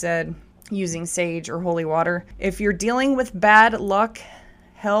like I said, using sage or holy water. If you're dealing with bad luck,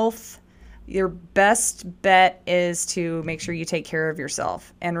 health, your best bet is to make sure you take care of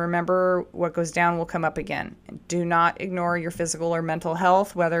yourself. And remember, what goes down will come up again. Do not ignore your physical or mental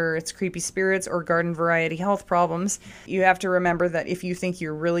health, whether it's creepy spirits or garden variety health problems. You have to remember that if you think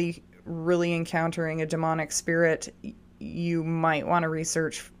you're really really encountering a demonic spirit, you might want to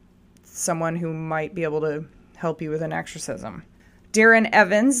research someone who might be able to help you with an exorcism. Darren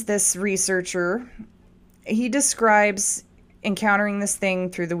Evans, this researcher, he describes encountering this thing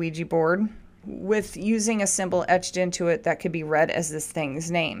through the Ouija board with using a symbol etched into it that could be read as this thing's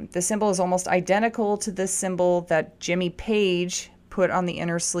name. The symbol is almost identical to the symbol that Jimmy Page put on the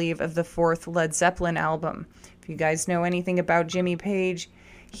inner sleeve of the fourth Led Zeppelin album. If you guys know anything about Jimmy Page,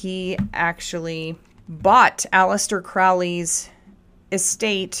 he actually bought Aleister Crowley's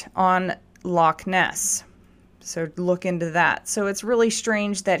estate on Loch Ness. So look into that. So it's really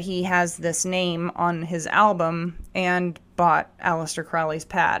strange that he has this name on his album and bought Aleister Crowley's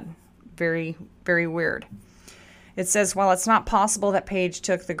pad. Very, very weird. It says, while it's not possible that Page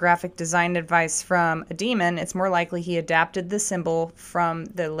took the graphic design advice from a demon, it's more likely he adapted the symbol from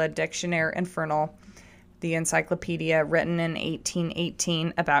the Le Dictionnaire Infernal, the encyclopedia written in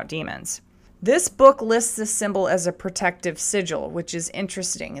 1818 about demons. This book lists the symbol as a protective sigil, which is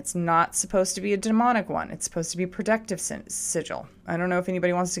interesting. It's not supposed to be a demonic one. It's supposed to be a protective sigil. I don't know if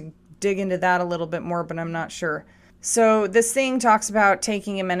anybody wants to dig into that a little bit more, but I'm not sure. So this thing talks about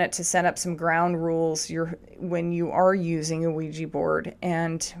taking a minute to set up some ground rules when you are using a Ouija board,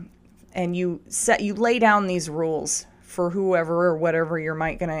 and you lay down these rules for whoever or whatever you're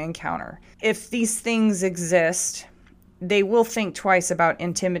going to encounter. If these things exist, they will think twice about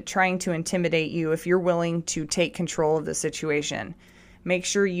trying to intimidate you if you're willing to take control of the situation. Make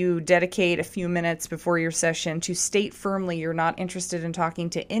sure you dedicate a few minutes before your session to state firmly you're not interested in talking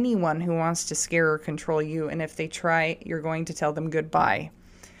to anyone who wants to scare or control you, and if they try, you're going to tell them goodbye.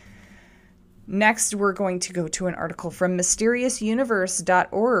 Next, we're going to go to an article from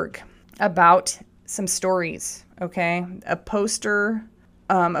mysteriousuniverse.org about some stories, okay? A poster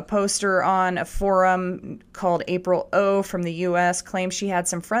on a forum called April O from the U.S. claims she had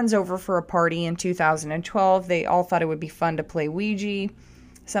some friends over for a party in 2012. They all thought it would be fun to play Ouija,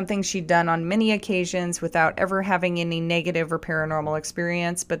 something she'd done on many occasions without ever having any negative or paranormal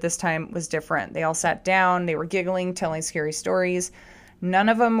experience, but this time was different. They all sat down, they were giggling, telling scary stories. None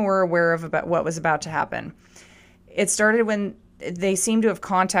of them were aware of about what was about to happen. It started when they seemed to have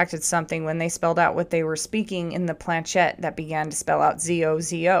contacted something when they spelled out what they were speaking in the planchette that began to spell out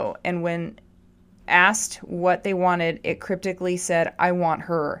Z-O-Z-O. And when asked what they wanted, it cryptically said, "I want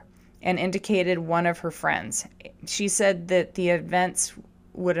her," and indicated one of her friends. She said that the events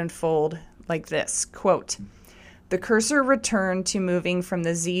would unfold like this, quote, "The cursor returned to moving from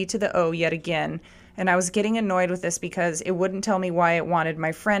the Z to the O yet again, and I was getting annoyed with this because it wouldn't tell me why it wanted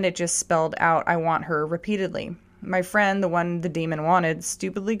my friend. It just spelled out, 'I want her,' repeatedly. My friend, the one the demon wanted,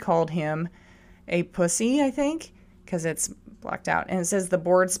 stupidly called him a pussy, I think, because it's blocked out. And it says the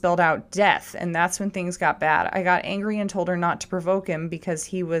board spelled out death, and that's when things got bad. I got angry and told her not to provoke him because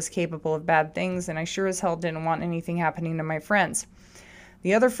he was capable of bad things, and I sure as hell didn't want anything happening to my friends.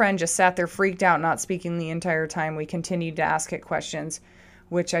 The other friend just sat there freaked out, not speaking the entire time. We continued to ask it questions,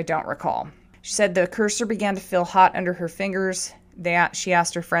 which I don't recall. She said the cursor began to feel hot under her fingers. She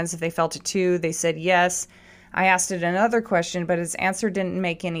asked her friends if they felt it too. They said yes. I asked it another question, but its answer didn't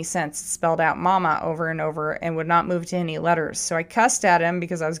make any sense. It spelled out mama over and over and would not move to any letters. So I cussed at him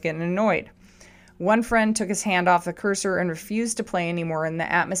because I was getting annoyed. One friend took his hand off the cursor and refused to play anymore, and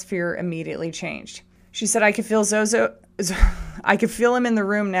the atmosphere immediately changed. She said I could feel I could feel him in the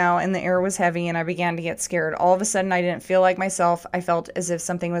room now, and the air was heavy, and I began to get scared. All of a sudden, I didn't feel like myself. I felt as if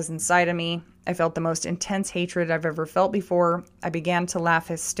something was inside of me. I felt the most intense hatred I've ever felt before. I began to laugh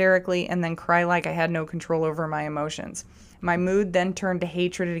hysterically and then cry like I had no control over my emotions. My mood then turned to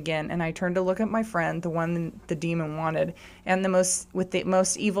hatred again, and I turned to look at my friend, the one the demon wanted, and with the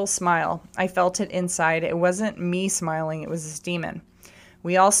most evil smile. I felt it inside. It wasn't me smiling, it was this demon.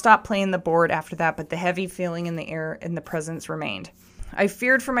 We all stopped playing the board after that, but the heavy feeling in the air and the presence remained. I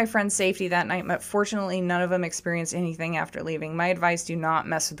feared for my friend's safety that night, but fortunately none of them experienced anything after leaving. My advice, do not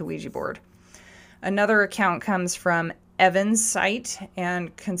mess with the Ouija board. Another account comes from Evan's site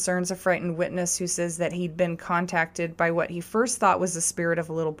and concerns a frightened witness who says that he'd been contacted by what he first thought was the spirit of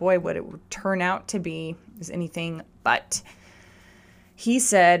a little boy. What it would turn out to be is anything but. He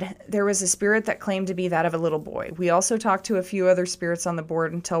said there was a spirit that claimed to be that of a little boy. We also talked to a few other spirits on the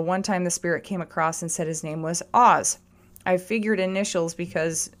board until one time the spirit came across and said his name was Oz. I figured initials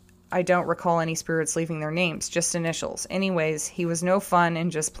because I don't recall any spirits leaving their names, just initials. Anyways, he was no fun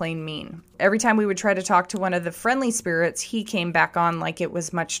and just plain mean. Every time we would try to talk to one of the friendly spirits, he came back on like it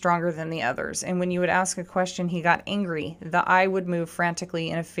was much stronger than the others. And when you would ask a question, he got angry. The eye would move frantically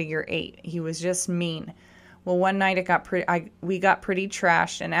in a figure 8. He was just mean. Well, one night we got pretty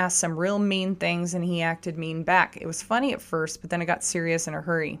trashed and asked some real mean things, and he acted mean back. It was funny at first, but then it got serious in a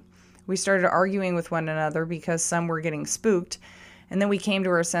hurry. We started arguing with one another because some were getting spooked, and then we came to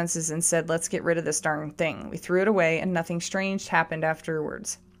our senses and said, let's get rid of this darn thing. We threw it away, and nothing strange happened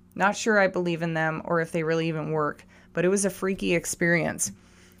afterwards. Not sure I believe in them or if they really even work, but it was a freaky experience.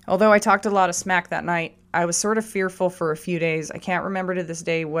 Although I talked a lot of smack that night, I was sort of fearful for a few days. I can't remember to this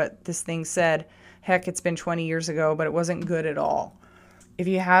day what this thing said. Heck, it's been 20 years ago, but it wasn't good at all. If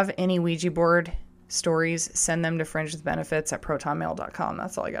you have any Ouija board stories, send them to fringewithbenefits@protonmail.com.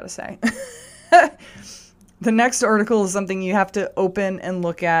 That's all I got to say. The next article is something you have to open and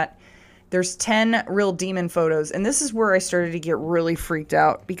look at. There's 10 real demon photos, and this is where I started to get really freaked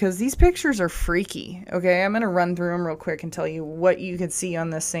out because these pictures are freaky. Okay, I'm going to run through them real quick and tell you what you can see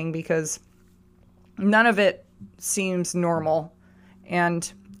on this thing because none of it seems normal.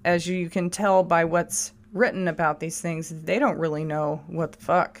 And as you can tell by what's written about these things, they don't really know what the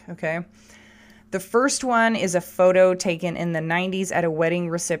fuck, okay? The first one is a photo taken in the 90s at a wedding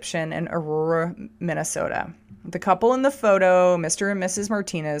reception in Aurora, Minnesota. The couple in the photo, Mr. and Mrs.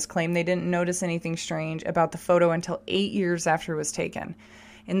 Martinez, claim they didn't notice anything strange about the photo until 8 years after it was taken.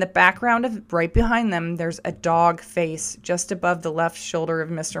 In the background of right behind them, there's a dog face just above the left shoulder of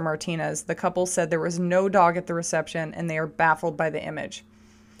Mr. Martinez. The couple said there was no dog at the reception, and they are baffled by the image.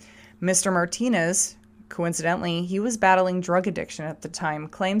 Mr. Martinez, coincidentally, he was battling drug addiction at the time,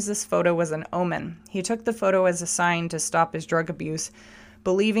 claims this photo was an omen. He took the photo as a sign to stop his drug abuse,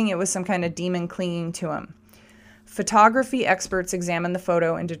 believing it was some kind of demon clinging to him. Photography experts examined the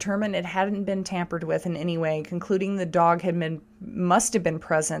photo and determined it hadn't been tampered with in any way, concluding the dog must have been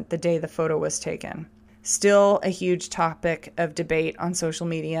present the day the photo was taken. Still a huge topic of debate on social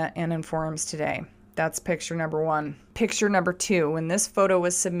media and in forums today. That's picture number one. Picture number two. When this photo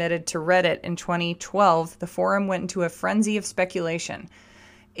was submitted to Reddit in 2012, the forum went into a frenzy of speculation.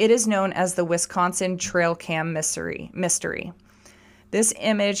 It is known as the Wisconsin Trail Cam mystery. This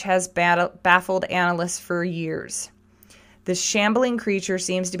image has baffled analysts for years. This shambling creature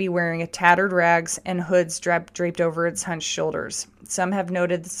seems to be wearing a tattered rags and hoods draped over its hunched shoulders. Some have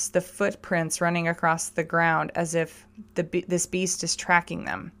noted the footprints running across the ground as if this beast is tracking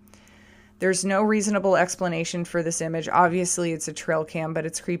them. There's no reasonable explanation for this image. Obviously, it's a trail cam, but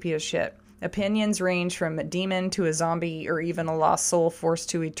it's creepy as shit. Opinions range from a demon to a zombie or even a lost soul forced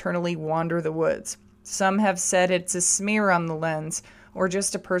to eternally wander the woods. Some have said it's a smear on the lens or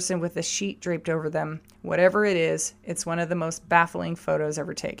just a person with a sheet draped over them. Whatever it is, it's one of the most baffling photos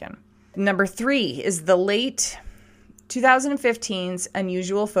ever taken. Number 3 is the late 2015's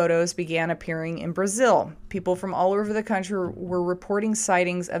unusual photos began appearing in Brazil. People from all over the country were reporting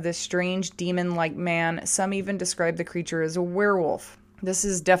sightings of this strange demon-like man. Some even described the creature as a werewolf. This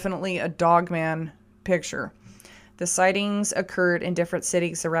is definitely a dogman picture. The sightings occurred in different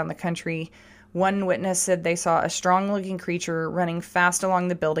cities around the country. One witness said they saw a strong-looking creature running fast along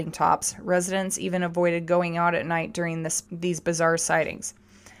the building tops. Residents even avoided going out at night during these bizarre sightings.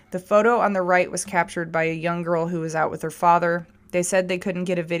 The photo on the right was captured by a young girl who was out with her father. They said they couldn't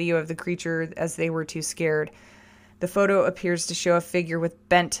get a video of the creature as they were too scared. The photo appears to show a figure with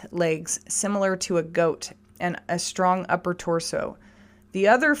bent legs, similar to a goat, and a strong upper torso. The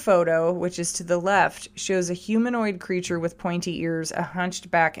other photo, which is to the left, shows a humanoid creature with pointy ears, a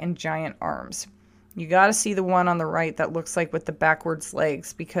hunched back, and giant arms. You gotta see the one on the right that looks like with the backwards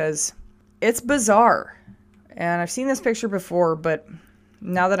legs because it's bizarre. And I've seen this picture before, but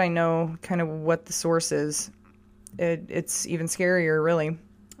now that I know kind of what the source is, it's even scarier, really.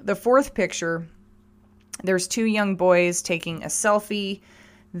 The fourth picture, there's 2 young boys taking a selfie.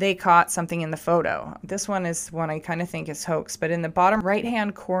 They caught something in the photo. This one is one I kind of think is hoax, but in the bottom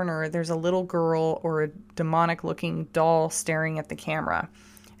right-hand corner, there's a little girl or a demonic-looking doll staring at the camera.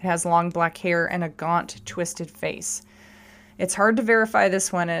 It has long black hair and a gaunt, twisted face. It's hard to verify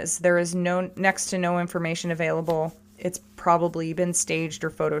this one as there is next to no information available. It's probably been staged or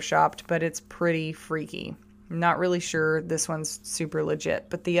photoshopped, but it's pretty freaky. I'm not really sure this one's super legit,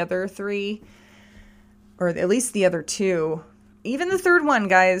 but the other 3, or at least the other 2, even the third one,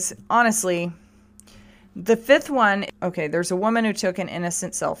 guys, honestly, the 5th one, okay, there's a woman who took an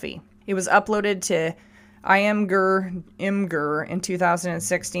innocent selfie. It was uploaded to Imgur in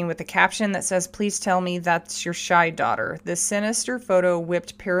 2016 with a caption that says, "Please tell me that's your shy daughter." This sinister photo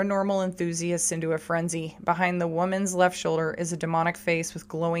whipped paranormal enthusiasts into a frenzy. Behind the woman's left shoulder is a demonic face with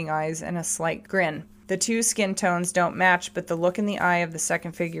glowing eyes and a slight grin. The 2 skin tones don't match, but the look in the eye of the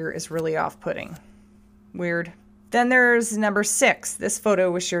second figure is really off-putting. Weird. Then there's number 6. This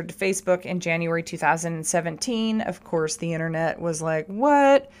photo was shared to Facebook in January 2017. Of course, the internet was like,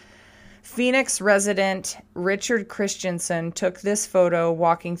 what? Phoenix resident Richard Christensen took this photo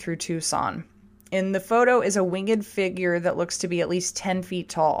walking through Tucson. In the photo is a winged figure that looks to be at least 10 feet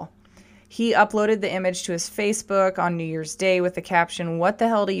tall. He uploaded the image to his Facebook on New Year's Day with the caption, "What the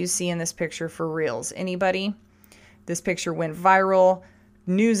hell do you see in this picture for reals? Anybody?" This picture went viral.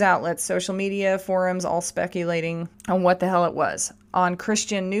 News outlets, social media, forums, all speculating on what the hell it was. On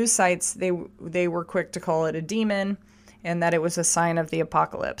Christian news sites, they were quick to call it a demon and that it was a sign of the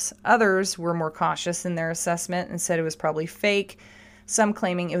apocalypse. Others were more cautious in their assessment and said it was probably fake, some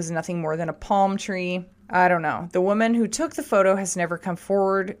claiming it was nothing more than a palm tree. I don't know. The woman who took the photo has never come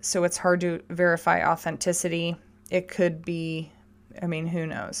forward, so it's hard to verify authenticity. It could be, who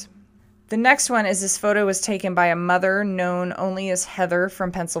knows? The next one is this photo was taken by a mother known only as Heather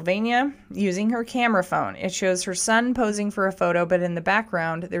from Pennsylvania using her camera phone. It shows her son posing for a photo, but in the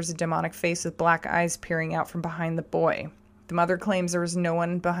background, there's a demonic face with black eyes peering out from behind the boy. The mother claims there was no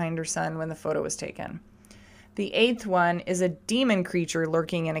one behind her son when the photo was taken. The 8th one is a demon creature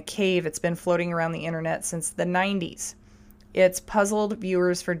lurking in a cave. It's been floating around the internet since the 90s. It's puzzled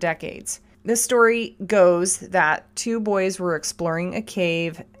viewers for decades. This story goes that 2 boys were exploring a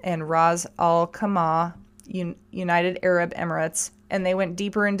cave in Ras Al Khaimah, United Arab Emirates, and they went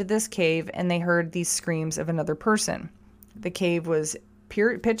deeper into this cave and they heard these screams of another person. The cave was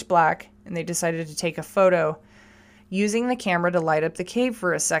pitch black and they decided to take a photo, using the camera to light up the cave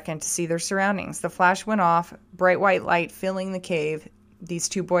for a second to see their surroundings. The flash went off, bright white light filling the cave. These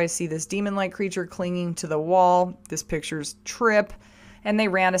 2 boys see this demon-like creature clinging to the wall. This picture's trip. And they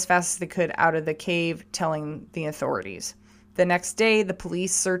ran as fast as they could out of the cave, telling the authorities. The next day, the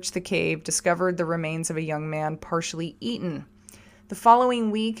police searched the cave, discovered the remains of a young man partially eaten. The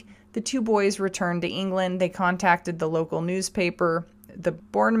following week, the 2 boys returned to England. They contacted the local newspaper, the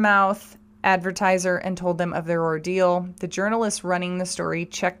Bournemouth Advertiser, and told them of their ordeal. The journalist running the story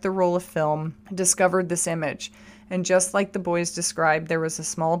checked the roll of film, discovered this image, and just like the boys described, there was a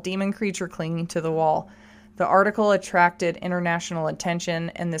small demon creature clinging to the wall. The article attracted international attention,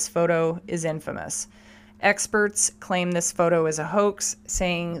 and this photo is infamous. Experts claim this photo is a hoax,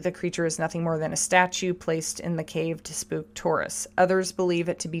 saying the creature is nothing more than a statue placed in the cave to spook tourists. Others believe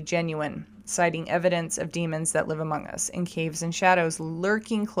it to be genuine, citing evidence of demons that live among us in caves and shadows,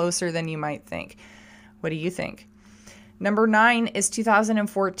 lurking closer than you might think. What do you think? Number 9 is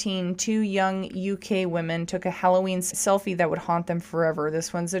 2014. 2 young UK women took a Halloween selfie that would haunt them forever.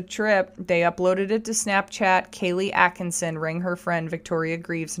 This one's a trip. They uploaded it to Snapchat. Kaylee Atkinson rang her friend Victoria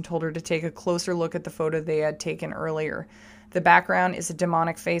Greaves and told her to take a closer look at the photo they had taken earlier. The background is a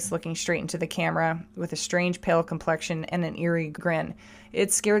demonic face looking straight into the camera with a strange pale complexion and an eerie grin.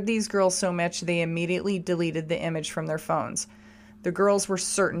 It scared these girls so much they immediately deleted the image from their phones. The girls were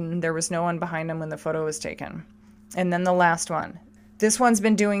certain there was no one behind them when the photo was taken. And then the last one. This one's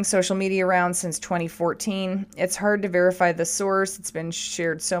been doing social media rounds since 2014. It's hard to verify the source. It's been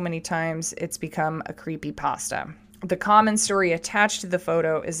shared so many times, it's become a creepypasta. The common story attached to the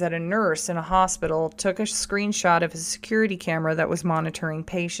photo is that a nurse in a hospital took a screenshot of a security camera that was monitoring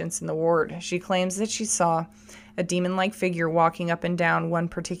patients in the ward. She claims that she saw a demon-like figure walking up and down one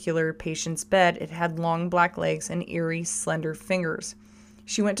particular patient's bed. It had long black legs and eerie, slender fingers.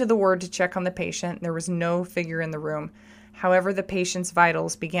 She went to the ward to check on the patient. There was no figure in the room. However, the patient's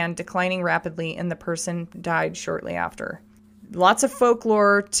vitals began declining rapidly and the person died shortly after. Lots of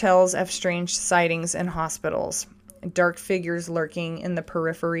folklore tells of strange sightings in hospitals. Dark figures lurking in the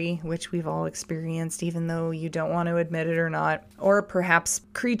periphery, which we've all experienced even though you don't want to admit it or not. Or perhaps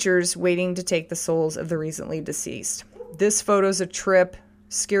creatures waiting to take the souls of the recently deceased. This photo's a trip.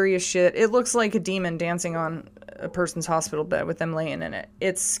 Scary as shit. It looks like a demon dancing on a person's hospital bed with them laying in it.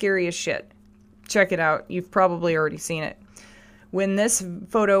 It's scary as shit. Check it out. You've probably already seen it. When this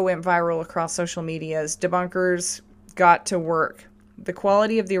photo went viral across social medias, debunkers got to work. The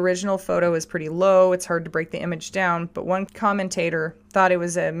quality of the original photo is pretty low. It's hard to break the image down, but one commentator thought it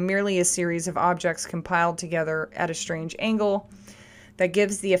was merely a series of objects compiled together at a strange angle that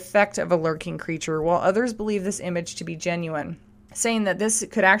gives the effect of a lurking creature, while others believe this image to be genuine, saying that this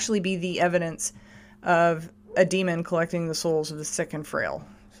could actually be the evidence of a demon collecting the souls of the sick and frail.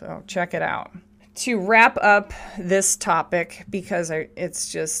 So check it out. To wrap up this topic, because it's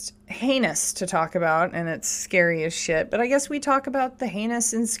just heinous to talk about and it's scary as shit, but I guess we talk about the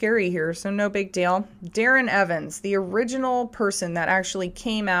heinous and scary here, so no big deal. Darren Evans, the original person that actually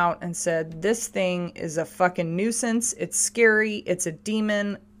came out and said, this thing is a fucking nuisance, it's scary, it's a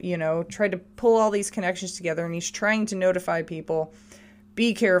demon, tried to pull all these connections together, and he's trying to notify people,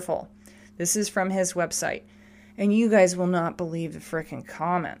 be careful. This is from his website. And you guys will not believe the frickin'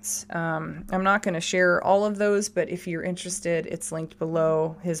 comments. I'm not going to share all of those, but if you're interested, it's linked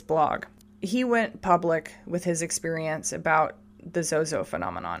below his blog. He went public with his experience about the Zozo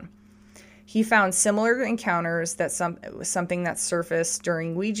phenomenon. He found similar encounters that something that surfaced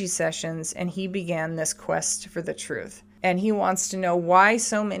during Ouija sessions, and he began this quest for the truth. And he wants to know why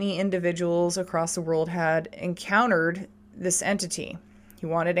so many individuals across the world had encountered this entity. He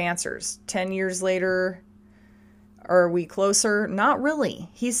wanted answers. 10 years later, are we closer? Not really.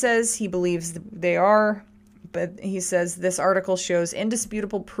 He says he believes they are, but he says this article shows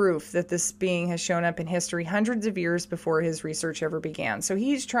indisputable proof that this being has shown up in history hundreds of years before his research ever began. So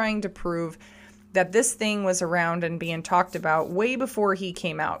he's trying to prove that this thing was around and being talked about way before he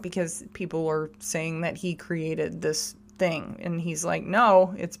came out, because people are saying that he created this thing. And he's like,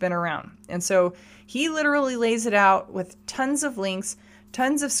 no, it's been around. And so he literally lays it out with tons of links,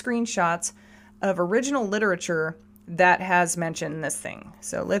 tons of screenshots of original literature that has mentioned this thing.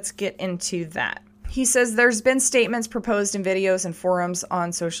 So let's get into that. He says there's been statements proposed in videos and forums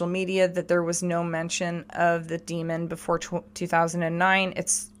on social media that there was no mention of the demon before 2009.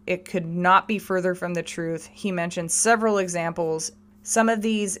 It could not be further from the truth. He mentioned several examples. Some of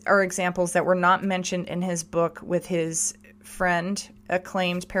these are examples that were not mentioned in his book with his friend,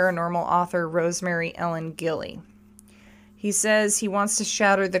 acclaimed paranormal author Rosemary Ellen Gilly. He says he wants to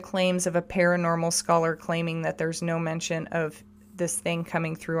shatter the claims of a paranormal scholar claiming that there's no mention of this thing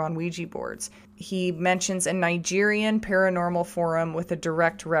coming through on Ouija boards. He mentions a Nigerian paranormal forum with a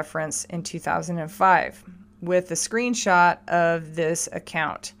direct reference in 2005 with a screenshot of this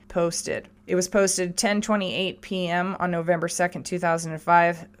account posted. It was posted 10:28 p.m. on November 2nd,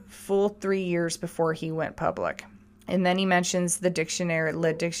 2005, full 3 years before he went public. And then he mentions the dictionary,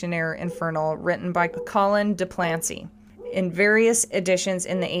 Le Dictionnaire Infernal, written by Colin de Plancy in various editions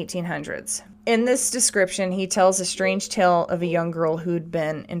in the 1800s. In this description, he tells a strange tale of a young girl who'd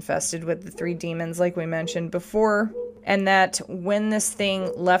been infested with the three demons, like we mentioned before, and that when this thing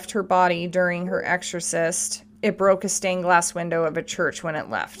left her body during her exorcist, it broke a stained glass window of a church when it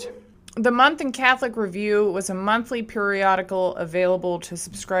left. The Month in Catholic Review was a monthly periodical available to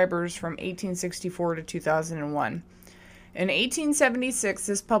subscribers from 1864 to 2001. In 1876,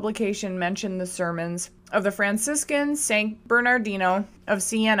 this publication mentioned the sermons of the Franciscan Saint Bernardino of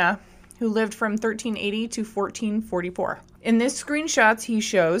Siena, who lived from 1380 to 1444. In this screenshots he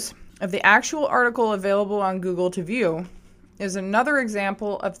shows of the actual article available on Google to view is another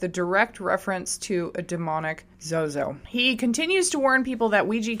example of the direct reference to a demonic Zozo. He continues to warn people that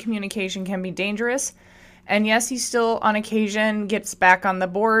Ouija communication can be dangerous, and yes, he still on occasion gets back on the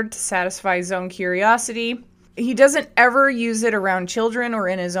board to satisfy his own curiosity. He doesn't ever use it around children or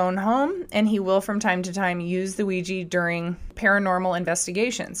in his own home, and he will from time to time use the Ouija during paranormal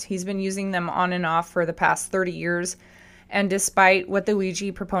investigations. He's been using them on and off for the past 30 years, and despite what the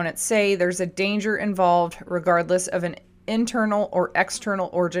Ouija proponents say, there's a danger involved regardless of an internal or external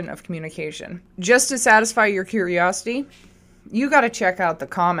origin of communication. Just to satisfy your curiosity, you got to check out the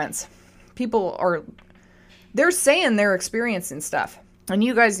comments. They're saying they're experiencing stuff, and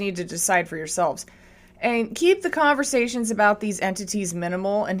you guys need to decide for yourselves. And keep the conversations about these entities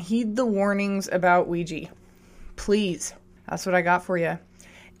minimal and heed the warnings about Ouija. Please. That's what I got for you.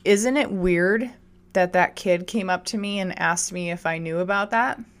 Isn't it weird that kid came up to me and asked me if I knew about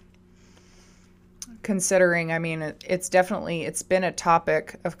that? Considering, it's been a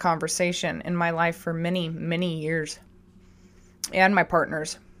topic of conversation in my life for many, many years. And my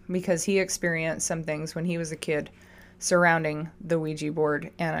partner's, because he experienced some things when he was a kid surrounding the Ouija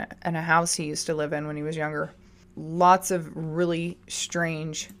board and a house he used to live in when he was younger. Lots of really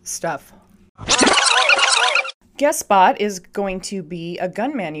strange stuff. Guest spot is going to be a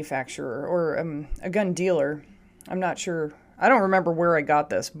gun manufacturer or a gun dealer. I'm not sure. I don't remember where I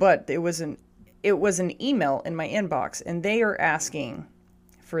got this, but it was an email in my inbox, and they are asking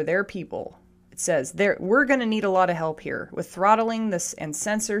for their people. It says, we're going to need a lot of help here. With throttling this and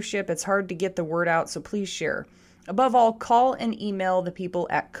censorship, it's hard to get the word out, so please share. Above all, call and email the people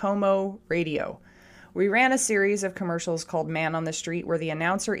at Como Radio. We ran a series of commercials called Man on the Street, where the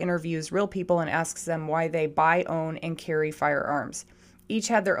announcer interviews real people and asks them why they buy, own, and carry firearms. Each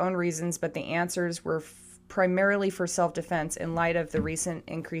had their own reasons, but the answers were primarily for self-defense in light of the recent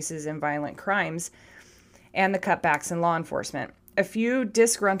increases in violent crimes and the cutbacks in law enforcement. A few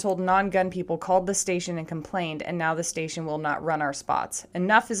disgruntled non-gun people called the station and complained, and now the station will not run our spots.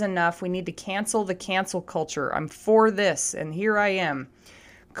 Enough is enough. We need to cancel the cancel culture. I'm for this, and here I am.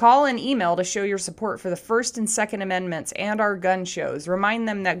 Call and email to show your support for the First and Second Amendments and our gun shows. Remind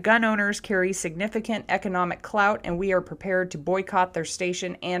them that gun owners carry significant economic clout, and we are prepared to boycott their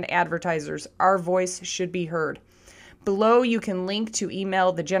station and advertisers. Our voice should be heard. Below, you can link to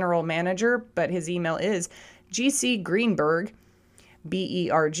email the general manager, but his email is gcgreenberg,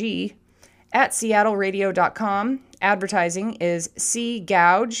 BERG, at seattleradio.com. Advertising is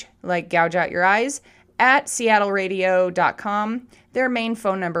cgouge, like gouge out your eyes, at seattleradio.com. Their main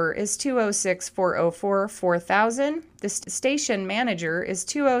phone number is 206-404-4000. The station manager is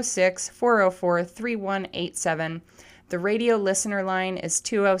 206-404-3187. The radio listener line is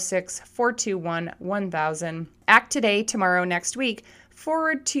 206-421-1000. Act today, tomorrow, next week.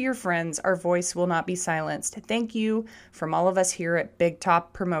 Forward to your friends. Our voice will not be silenced. Thank you from all of us here at Big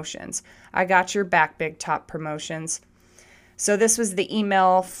Top Promotions. I got your back, Big Top Promotions. So this was the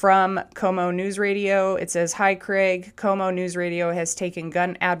email from KOMO News Radio. It says, "Hi, Craig. KOMO News Radio has taken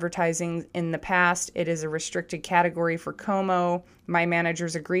gun advertising in the past. It is a restricted category for KOMO. My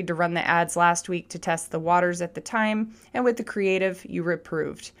managers agreed to run the ads last week to test the waters at the time, and with the creative, you were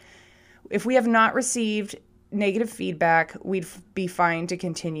approved. If we have not received negative feedback, we'd be fine to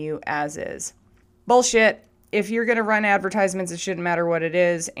continue as is." Bullshit. If you're going to run advertisements, it shouldn't matter what it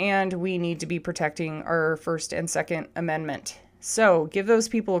is, and we need to be protecting our First and Second Amendment. So give those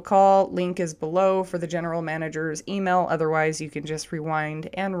people a call. Link is below for the general manager's email. Otherwise, you can just rewind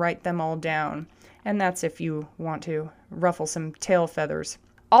and write them all down. And that's if you want to ruffle some tail feathers.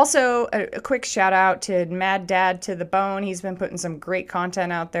 Also, a quick shout out to Mad Dad to the Bone. He's been putting some great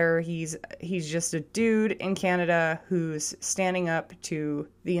content out there. He's just a dude in Canada who's standing up to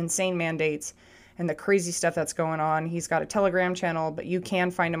the insane mandates and the crazy stuff that's going on. He's got a Telegram channel, but you can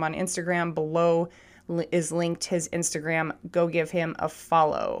find him on Instagram. Below is linked his Instagram. Go give him a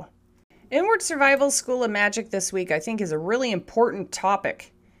follow. Inward Survival School of Magic this week, I think, is a really important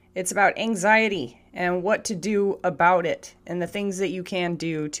topic. It's about anxiety and what to do about it and the things that you can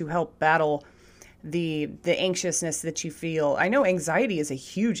do to help battle the anxiousness that you feel. I know anxiety is a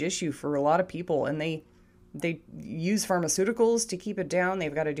huge issue for a lot of people, and they use pharmaceuticals to keep it down.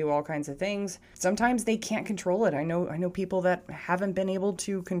 They've got to do all kinds of things. Sometimes they can't control it. I know people that haven't been able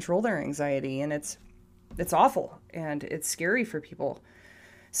to control their anxiety, and it's awful and it's scary for people.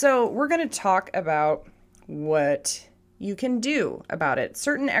 So we're going to talk about what you can do about it.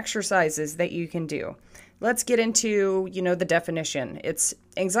 Certain exercises that you can do. Let's get into, the definition. It's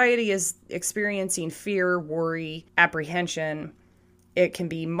anxiety is experiencing fear, worry, apprehension. It can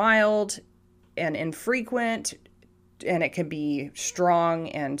be mild and infrequent, and it can be strong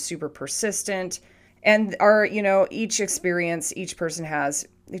and super persistent. And each experience each person has,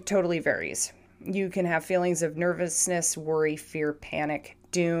 it totally varies. You can have feelings of nervousness, worry, fear, panic,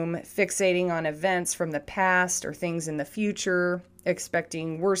 doom, fixating on events from the past or things in the future,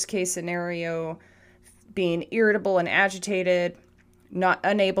 expecting worst case scenario, being irritable and agitated, not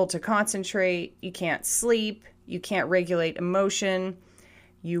unable to concentrate, you can't sleep, you can't regulate emotion,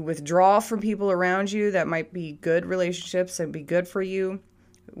 you withdraw from people around you that might be good relationships and be good for you.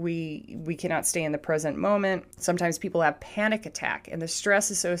 We cannot stay in the present moment. Sometimes people have panic attack, and the stress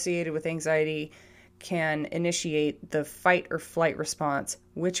associated with anxiety can initiate the fight or flight response,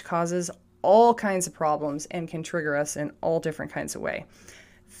 which causes all kinds of problems and can trigger us in all different kinds of ways.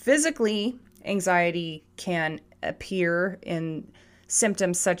 Physically, anxiety can appear in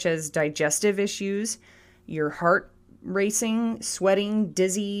symptoms such as digestive issues, your heart racing, sweating,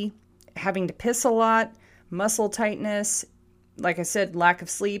 dizzy, having to piss a lot, muscle tightness, like I said, lack of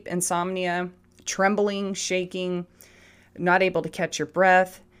sleep, insomnia, trembling, shaking, not able to catch your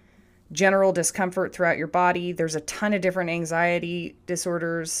breath, general discomfort throughout your body. There's a ton of different anxiety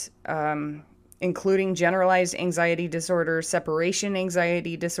disorders, including generalized anxiety disorder, separation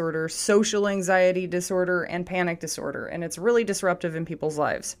anxiety disorder, social anxiety disorder, and panic disorder. And it's really disruptive in people's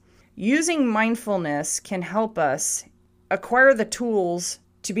lives. Using mindfulness can help us acquire the tools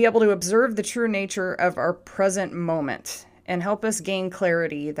to be able to observe the true nature of our present moment and help us gain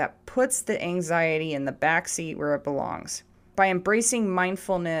clarity that puts the anxiety in the back seat where it belongs. By embracing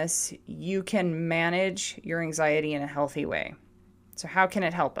mindfulness, you can manage your anxiety in a healthy way. So how can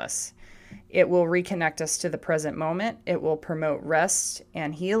it help us? It will reconnect us to the present moment. It will promote rest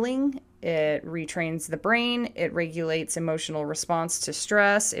and healing. It retrains the brain. It regulates emotional response to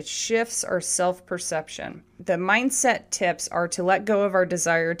stress. It shifts our self-perception. The mindset tips are to let go of our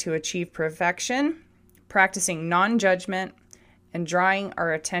desire to achieve perfection, practicing non-judgment, and drawing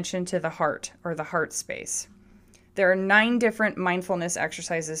our attention to the heart or the heart space. There are 9 different mindfulness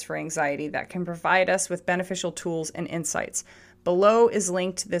exercises for anxiety that can provide us with beneficial tools and insights. Below is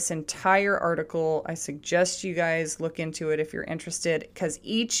linked this entire article. I suggest you guys look into it if you're interested, because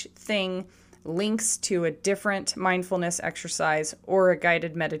each thing links to a different mindfulness exercise or a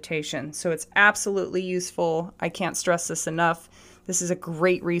guided meditation. So it's absolutely useful. I can't stress this enough. This is a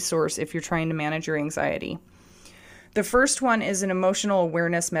great resource if you're trying to manage your anxiety. The first one is an emotional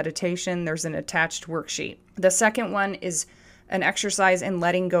awareness meditation. There's an attached worksheet. The second one is an exercise in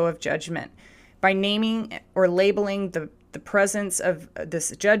letting go of judgment. By naming or labeling the presence of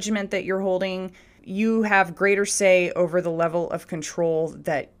this judgment that you're holding, you have greater say over the level of control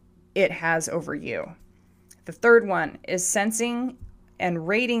that it has over you. The third one is sensing and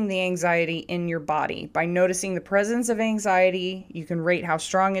rating the anxiety in your body. By noticing the presence of anxiety, you can rate how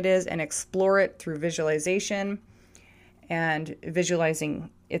strong it is and explore it through visualization and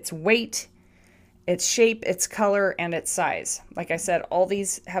visualizing its weight, its shape, its color, and its size. Like I said, all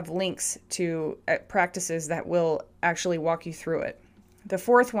these have links to practices that will actually walk you through it. The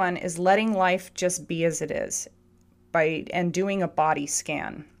fourth one is letting life just be as it is and doing a body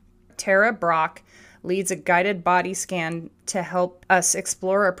scan. Tara Brach leads a guided body scan to help us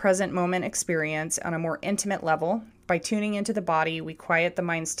explore a present moment experience on a more intimate level. By tuning into the body, we quiet the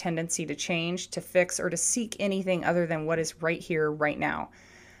mind's tendency to change, to fix, or to seek anything other than what is right here, right now,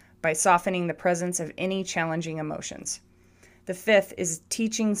 by softening the presence of any challenging emotions. The fifth is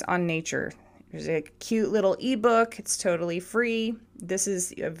teachings on nature. There's a cute little ebook. It's totally free. This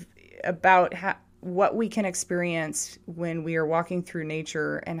is about what we can experience when we are walking through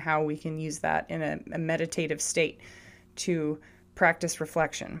nature and how we can use that in a meditative state to practice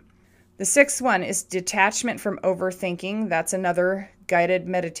reflection. The sixth one is detachment from overthinking. That's another guided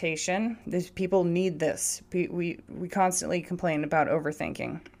meditation. These people need this. We constantly complain about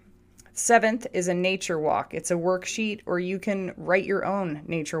overthinking. Seventh is a nature walk. It's a worksheet, or you can write your own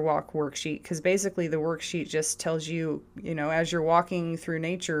nature walk worksheet, because basically the worksheet just tells you, as you're walking through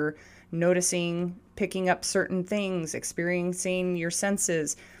nature, noticing, picking up certain things, experiencing your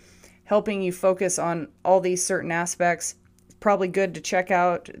senses, helping you focus on all these certain aspects. It's probably good to check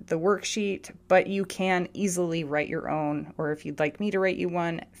out the worksheet, but you can easily write your own, or if you'd like me to write you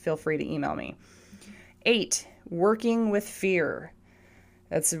one, feel free to email me. 8, working with fear.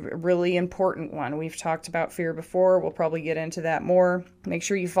 That's a really important one. We've talked about fear before. We'll probably get into that more. Make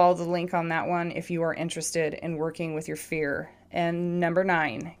sure you follow the link on that one if you are interested in working with your fear. And number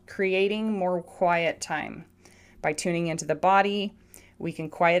 9, creating more quiet time. By tuning into the body, we can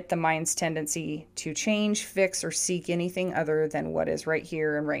quiet the mind's tendency to change, fix, or seek anything other than what is right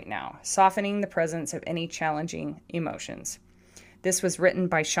here and right now, softening the presence of any challenging emotions. This was written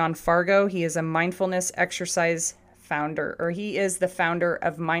by Sean Fargo. He is a mindfulness exercise founder, or he is the founder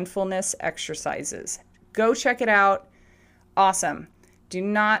of Mindfulness Exercises. Go check it out. Awesome. Do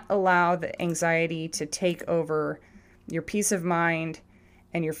not allow the anxiety to take over your peace of mind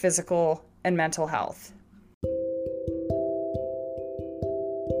and your physical and mental health.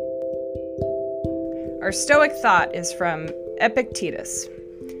 Our Stoic thought is from Epictetus.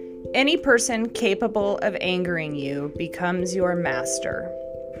 Any person capable of angering you becomes your master.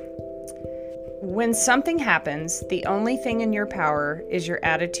 When something happens, the only thing in your power is your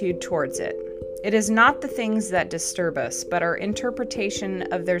attitude towards it. It is not the things that disturb us, but our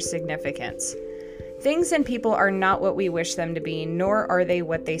interpretation of their significance. Things and people are not what we wish them to be, nor are they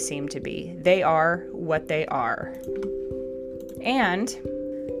what they seem to be. They are what they are. And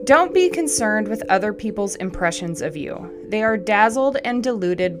don't be concerned with other people's impressions of you. They are dazzled and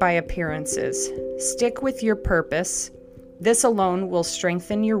deluded by appearances. Stick with your purpose. This alone will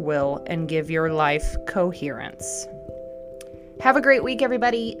strengthen your will and give your life coherence. Have a great week,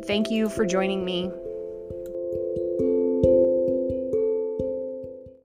 everybody. Thank you for joining me.